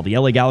 Kevin Cabral. The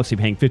LA Galaxy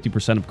paying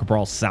 50% of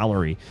Cabral's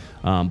salary,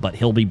 but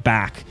he'll be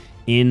back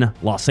in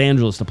Los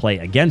Angeles to play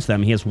against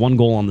them. He has 1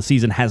 goal on the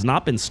season, has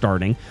not been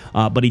starting,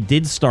 but he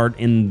did start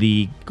in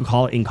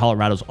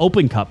Colorado's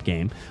Open Cup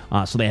game.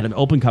 So they had an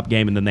Open Cup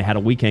game, and then they had a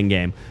weekend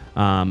game,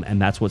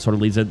 and that's what sort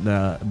of leads it.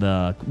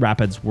 The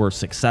Rapids were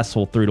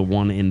successful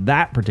 3-1 in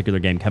that particular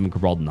game. Kevin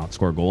Cabral did not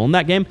score a goal in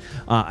that game,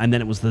 and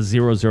then it was the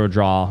 0-0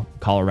 draw,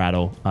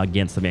 Colorado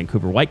against the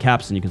Vancouver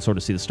Whitecaps, and you can sort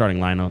of see the starting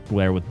lineup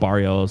there with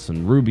Barrios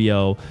and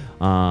Rubio,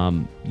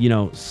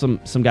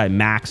 some guy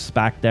Max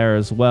back there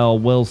as well,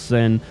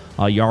 Wilson,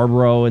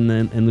 Yarbrough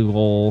in the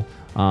goal.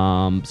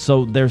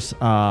 So there's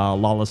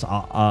Lawless,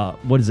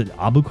 what is it,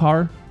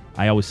 Abukar?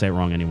 I always say it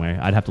wrong anyway.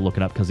 I'd have to look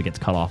it up because it gets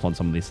cut off on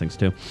some of these things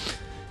too.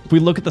 If we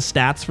look at the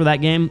stats for that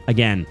game,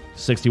 again,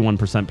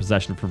 61%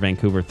 possession for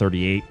Vancouver,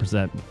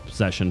 38%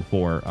 possession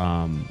for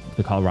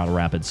the Colorado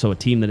Rapids. So a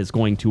team that is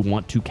going to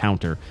want to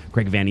counter.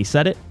 Greg Vanney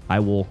said it. I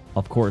will,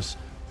 of course,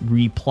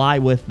 reply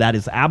with that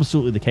is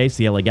absolutely the case.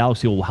 The LA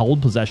Galaxy will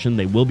hold possession.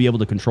 They will be able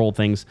to control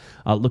things.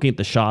 Looking at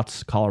the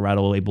shots,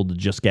 Colorado able to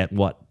just get,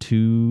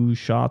 2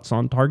 shots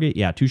on target?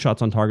 Yeah, 2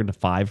 shots on target to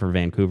 5 for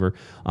Vancouver,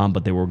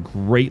 but they were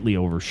greatly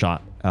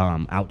outshot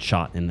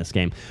in this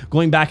game.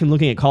 Going back and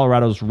looking at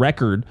Colorado's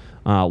record,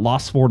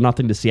 lost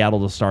 4-0 to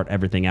Seattle to start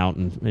everything out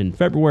in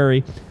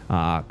February.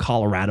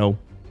 Colorado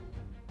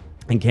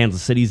and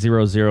Kansas City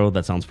 0-0.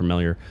 That sounds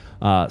familiar.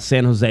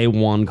 San Jose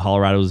won,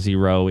 Colorado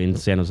 0 in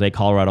San Jose.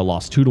 Colorado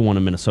lost 2-1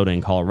 in Minnesota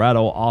and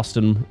Colorado.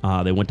 Austin,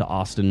 they went to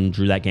Austin,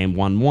 drew that game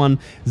 1-1.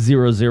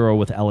 0-0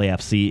 with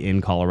LAFC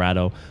in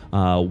Colorado.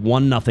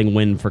 1-0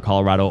 win for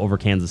Colorado over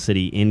Kansas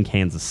City in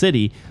Kansas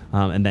City.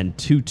 And then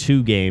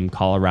 2-2 game,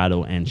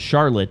 Colorado and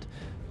Charlotte.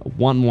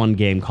 1-1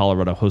 game,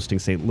 Colorado hosting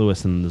St.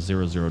 Louis, and the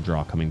 0-0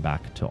 draw coming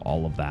back to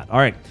all of that. All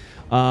right.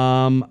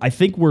 I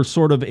think we're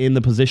sort of in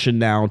the position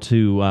now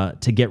to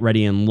get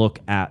ready and look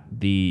at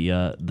the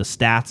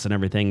stats and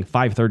everything.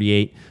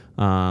 538,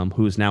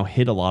 who has now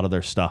hit a lot of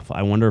their stuff.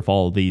 I wonder if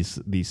all of these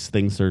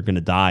things are going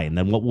to die, and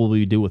then what will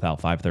we do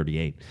without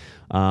 538?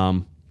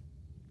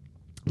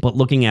 But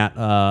looking at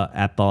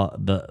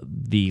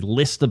the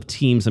list of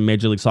teams in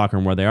Major League Soccer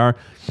and where they are.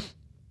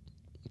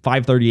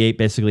 538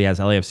 basically has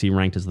LAFC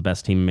ranked as the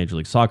best team in Major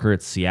League Soccer.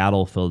 It's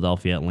Seattle,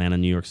 Philadelphia, Atlanta,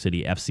 New York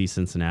City, FC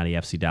Cincinnati,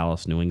 FC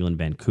Dallas, New England,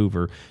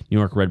 Vancouver, New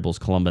York Red Bulls,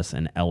 Columbus,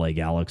 and LA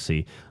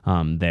Galaxy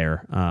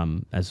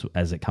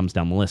as it comes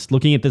down the list.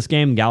 Looking at this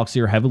game, Galaxy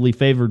are heavily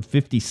favored,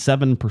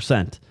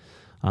 57%.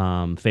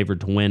 Favored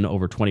to win,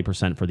 over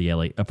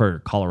 20% for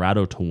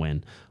Colorado to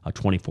win, a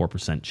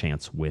 24%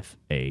 chance with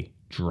a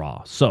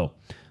draw. So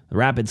the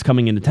Rapids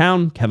coming into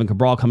town, Kevin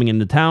Cabral coming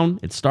into town.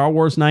 It's Star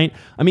Wars night.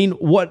 I mean,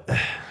 what...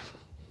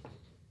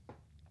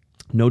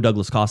 No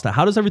Douglas Costa.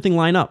 How does everything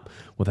line up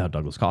without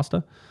Douglas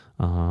Costa?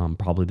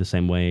 Probably the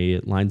same way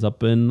it lines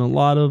up in a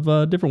lot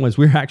of different ways.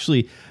 We're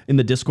actually in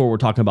the Discord. We're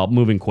talking about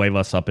moving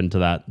Cuevas up into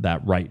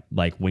that right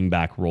wing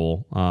back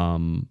role.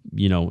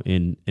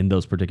 In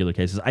those particular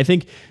cases, I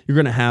think you're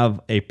going to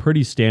have a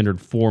pretty standard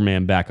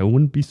 4-man back. I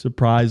wouldn't be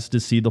surprised to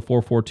see the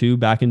 4-4-2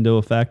 back into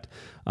effect.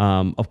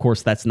 Of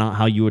course, that's not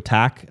how you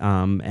attack,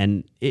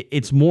 and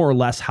it's more or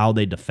less how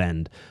they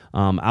defend.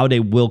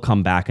 Aude will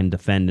come back and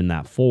defend in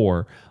that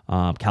 4.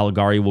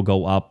 Caligari will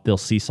go up. They'll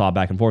seesaw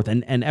back and forth,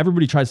 and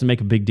everybody tries to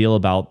make a big deal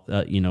about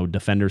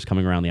defenders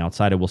coming around the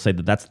outside. I will say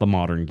that's the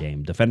modern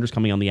game. Defenders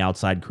coming on the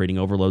outside, creating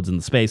overloads in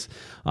the space,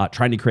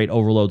 trying to create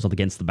overloads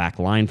against the back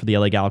line for the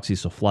LA Galaxy,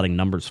 so flooding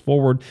numbers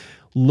forward.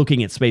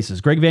 Looking at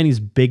spaces, Greg Vanney's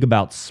big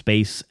about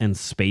space and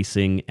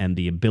spacing and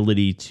the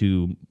ability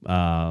to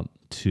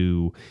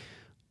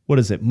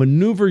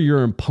maneuver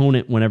your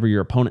opponent whenever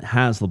your opponent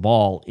has the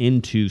ball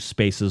into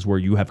spaces where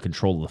you have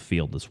control of the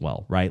field as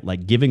well, right?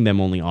 Like giving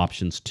them only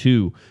options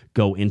to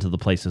go into the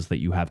places that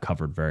you have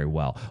covered very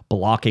well.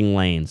 Blocking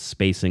lanes,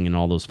 spacing, and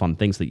all those fun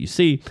things that you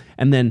see.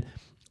 And then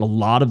a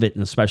lot of it,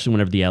 and especially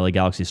whenever the LA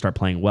Galaxy start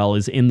playing well,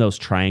 is in those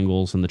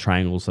triangles and the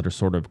triangles that are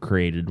sort of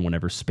created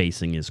whenever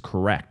spacing is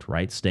correct,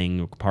 right? Staying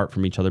apart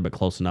from each other but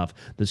close enough.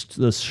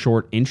 This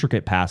short,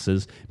 intricate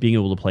passes, being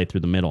able to play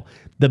through the middle.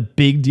 The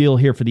big deal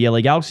here for the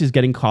LA Galaxy is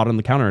getting caught on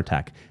the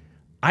counterattack.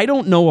 I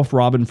don't know if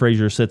Robin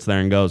Fraser sits there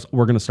and goes,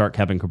 we're going to start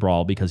Kevin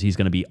Cabral because he's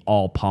going to be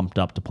all pumped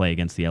up to play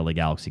against the LA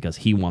Galaxy because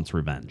he wants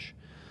revenge.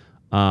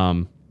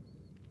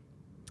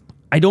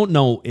 I don't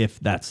know if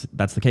that's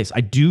the case.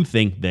 I do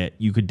think that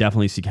you could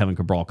definitely see Kevin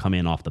Cabral come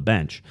in off the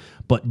bench.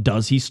 But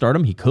does he start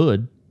him? He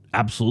could.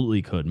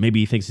 Absolutely could. Maybe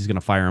he thinks he's going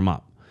to fire him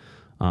up.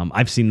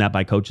 I've seen that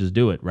by coaches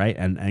do it, right?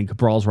 And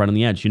Cabral's right on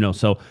the edge,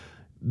 So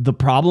the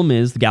problem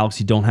is the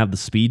Galaxy don't have the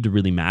speed to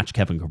really match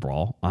Kevin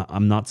Cabral.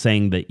 I'm not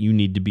saying that you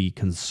need to be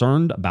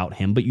concerned about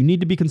him, but you need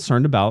to be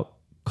concerned about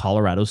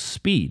Colorado's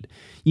speed.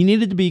 You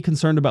needed to be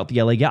concerned about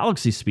the LA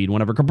Galaxy speed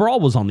whenever Cabral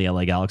was on the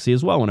LA Galaxy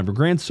as well, whenever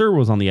Grand Sur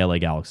was on the LA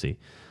Galaxy.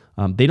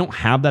 They don't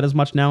have that as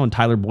much now, and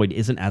Tyler Boyd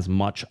isn't as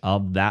much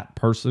of that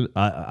person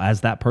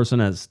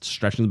as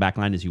stretching the back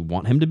line as you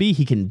want him to be.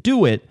 He can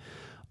do it,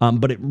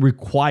 but it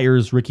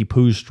requires Ricky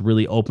Puig to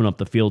really open up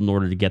the field in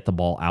order to get the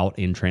ball out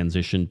in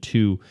transition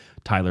to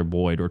Tyler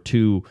Boyd or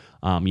to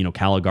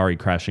Caligari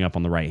crashing up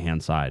on the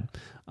right-hand side.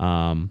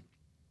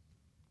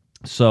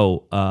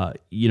 So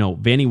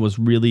Vanney was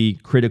really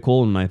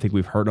critical, and I think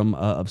we've heard him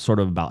of sort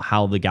of about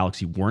how the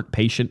Galaxy weren't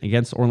patient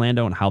against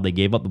Orlando and how they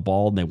gave up the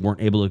ball and they weren't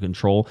able to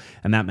control,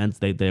 and that meant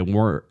they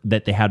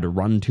had to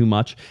run too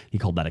much. He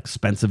called that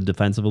expensive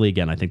defensively.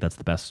 Again, I think that's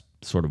the best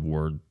sort of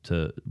word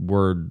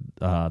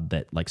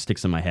that like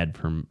sticks in my head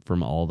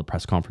from all the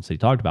press conference that he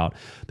talked about.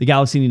 The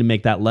Galaxy need to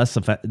make that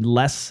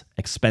less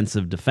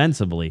expensive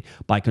defensively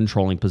by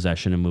controlling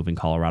possession and moving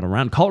Colorado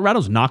around.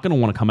 Colorado's not going to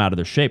want to come out of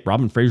their shape.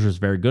 Robin Fraser is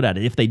very good at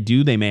it. If they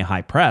do, they may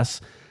high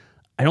press.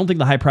 I don't think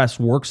the high press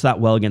works that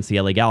well against the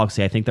LA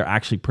Galaxy. I think they're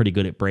actually pretty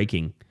good at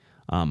breaking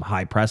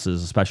high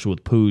presses, especially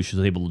with Puig,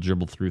 who's able to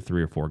dribble through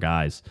 3 or 4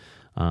 guys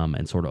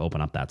and sort of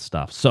open up that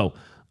stuff. So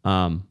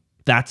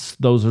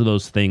Those are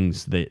those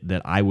things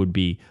that I would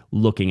be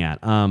looking at.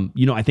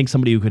 I think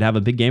somebody who could have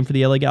a big game for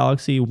the LA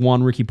Galaxy,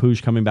 one, Ricky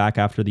Puig coming back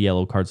after the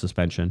yellow card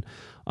suspension.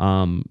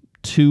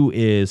 Two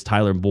is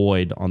Tyler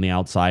Boyd on the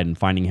outside and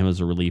finding him as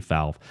a relief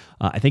valve.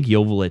 I think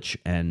Joveljic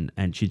and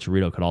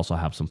Chicharito could also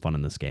have some fun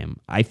in this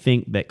game. I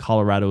think that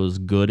Colorado is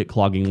good at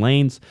clogging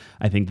lanes.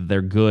 I think that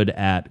they're good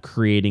at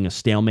creating a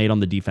stalemate on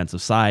the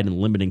defensive side and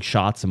limiting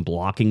shots and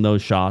blocking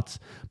those shots,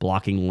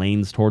 blocking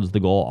lanes towards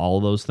the goal, all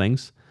of those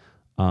things.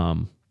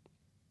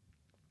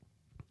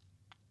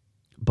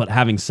 But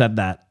having said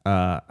that,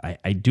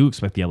 I do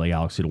expect the LA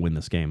Galaxy to win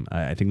this game.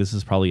 I think this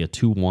is probably a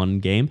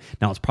 2-1 game.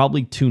 Now, it's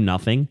probably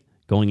 2-0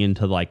 going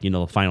into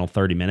the final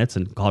 30 minutes,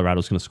 and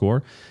Colorado's going to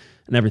score,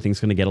 and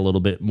everything's going to get a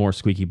little bit more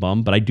squeaky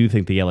bum. But I do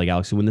think the LA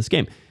Galaxy win this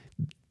game.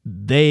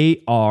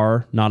 They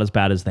are not as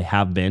bad as they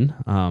have been.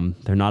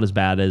 They're not as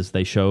bad as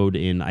they showed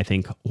in, I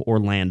think,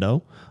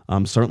 Orlando.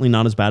 Certainly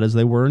not as bad as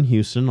they were in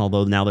Houston,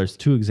 although now there's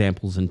 2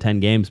 examples in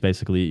 10 games,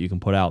 basically, that you can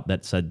put out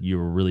that said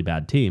you're a really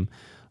bad team.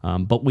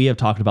 But we have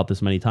talked about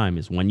this many times,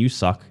 is when you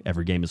suck,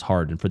 every game is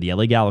hard. And for the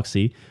LA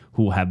Galaxy,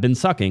 who have been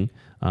sucking,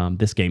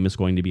 this game is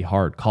going to be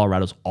hard.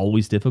 Colorado's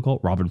always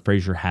difficult. Robin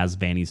Fraser has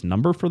Vanny's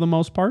number for the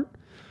most part.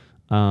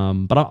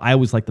 But I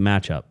always like the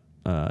matchup.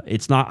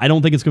 I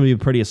don't think it's going to be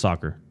the prettiest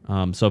soccer.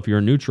 So if you're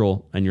a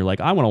neutral and you're like,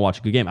 I want to watch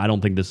a good game, I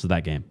don't think this is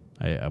that game.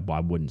 I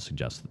wouldn't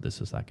suggest that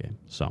this is that game.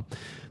 So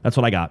that's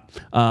what I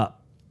got.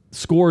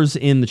 Scores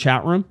in the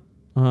chat room.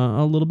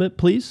 A little bit,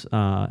 please,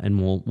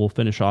 and we'll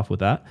finish off with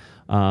that.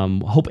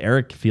 Hope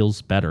Eric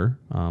feels better.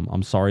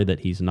 I'm sorry that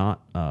he's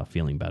not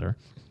feeling better.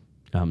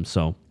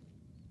 So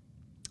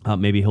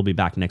maybe he'll be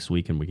back next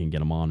week, and we can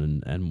get him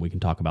on, and we can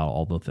talk about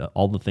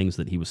all the things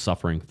that he was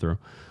suffering through.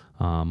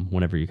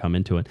 Whenever you come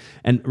into it.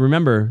 And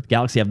remember,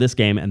 Galaxy have this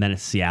game, and then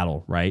it's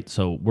Seattle, right?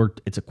 So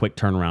it's a quick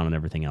turnaround and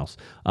everything else.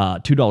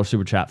 $2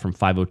 super chat from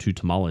 502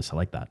 Tamales. I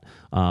like that.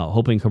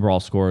 Hoping Cabral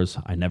scores.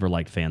 I never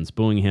liked fans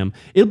booing him.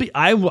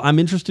 I'm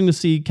interested to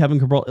see Kevin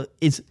Cabral.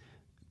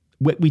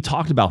 We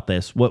talked about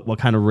this. What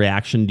kind of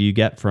reaction do you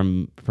get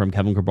from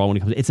Kevin Cabral when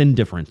he comes? It's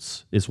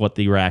indifference is what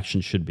the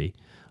reaction should be.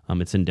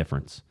 It's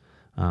indifference.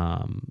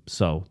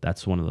 So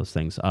that's one of those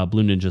things.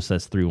 Blue Ninja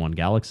says 3-1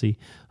 Galaxy.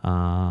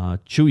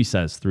 Chewy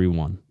says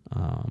 3-1.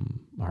 All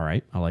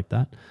right. I like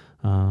that.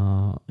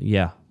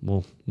 Yeah,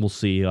 we'll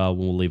see.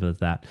 We'll leave it at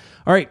that.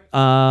 All right.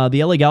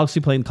 The LA Galaxy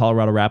playing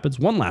Colorado Rapids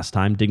one last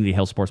time. Dignity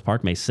Health Sports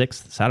Park, May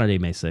 6th, Saturday,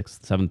 May 6th,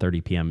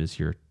 7:30 p.m. is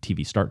your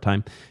TV start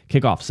time.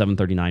 Kickoff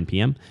 7:39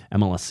 p.m.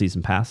 MLS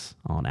Season Pass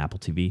on Apple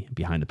TV,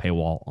 behind the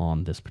paywall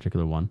on this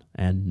particular one,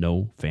 and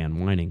no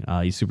fan whining.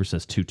 He super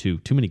says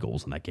 2-2. Too many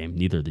goals in that game.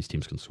 Neither of these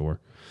teams can score.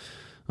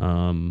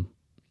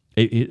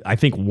 I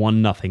think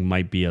 1-0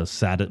 might be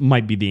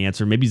the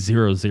answer. Maybe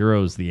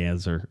 0-0 is the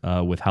answer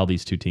with how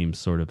these two teams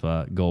sort of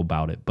go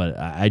about it. But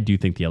I do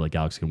think the LA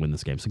Galaxy can win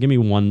this game. So give me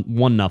 1-0,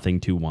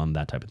 2-1,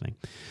 that type of thing.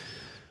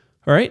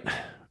 All right.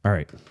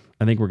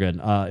 I think we're good.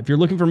 If you're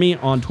looking for me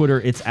on Twitter,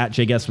 it's at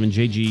JGuessman,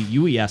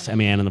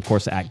 JGUESMAN, and of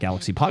course at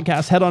Galaxy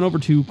Podcast. Head on over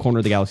to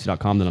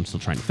cornerofthegalaxy.com that I'm still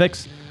trying to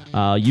fix.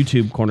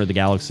 YouTube, Corner of the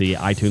Galaxy,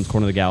 iTunes,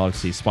 Corner of the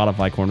Galaxy,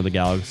 Spotify, Corner of the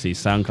Galaxy,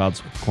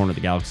 SoundCloud's Corner of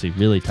the Galaxy.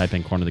 Really type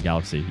in Corner of the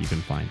Galaxy. You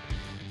can find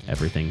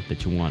everything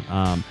that you want.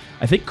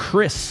 I think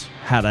Chris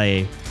had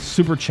a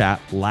super chat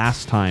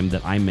last time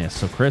that I missed.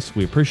 So Chris,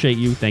 we appreciate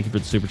you. Thank you for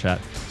the super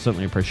chat.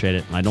 Certainly appreciate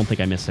it. And I don't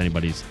think I missed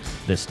anybody's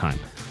this time.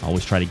 I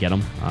always try to get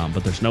them,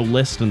 but there's no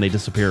list and they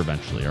disappear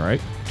eventually. All right.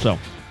 So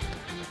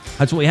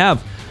that's what we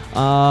have.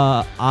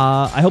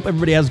 I hope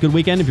everybody has a good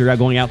weekend. If you're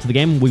going out to the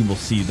game, we will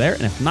see you there.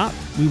 And if not,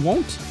 we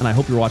won't. And I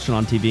hope you're watching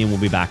on TV, and we'll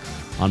be back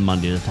on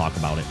Monday to talk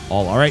about it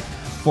all. All right.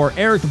 For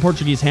Eric, the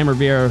Portuguese Hammer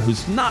Vieira,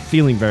 who's not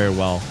feeling very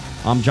well,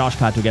 I'm Josh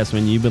Patrick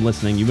Guessman. You've been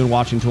listening. You've been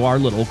watching to our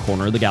little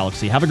Corner of the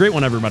Galaxy. Have a great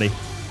one, everybody.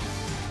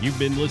 You've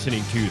been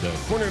listening to the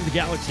Corner of the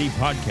Galaxy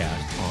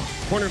podcast on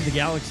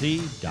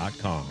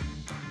cornerofthegalaxy.com.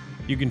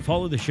 You can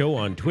follow the show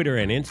on Twitter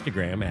and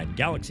Instagram at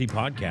Galaxy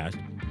Podcast.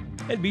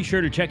 And be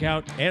sure to check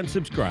out and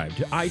subscribe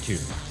to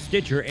iTunes,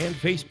 Stitcher, and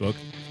Facebook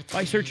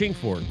by searching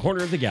for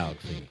Corner of the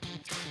Galaxy.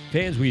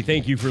 Fans, we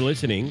thank you for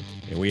listening,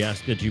 and we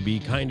ask that you be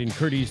kind and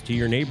courteous to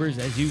your neighbors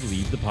as you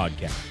leave the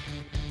podcast.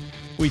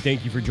 We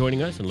thank you for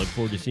joining us and look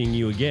forward to seeing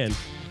you again.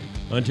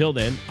 Until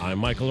then, I'm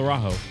Michael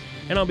Araujo,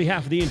 and on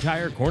behalf of the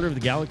entire Corner of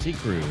the Galaxy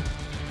crew,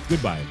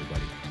 goodbye,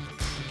 everybody.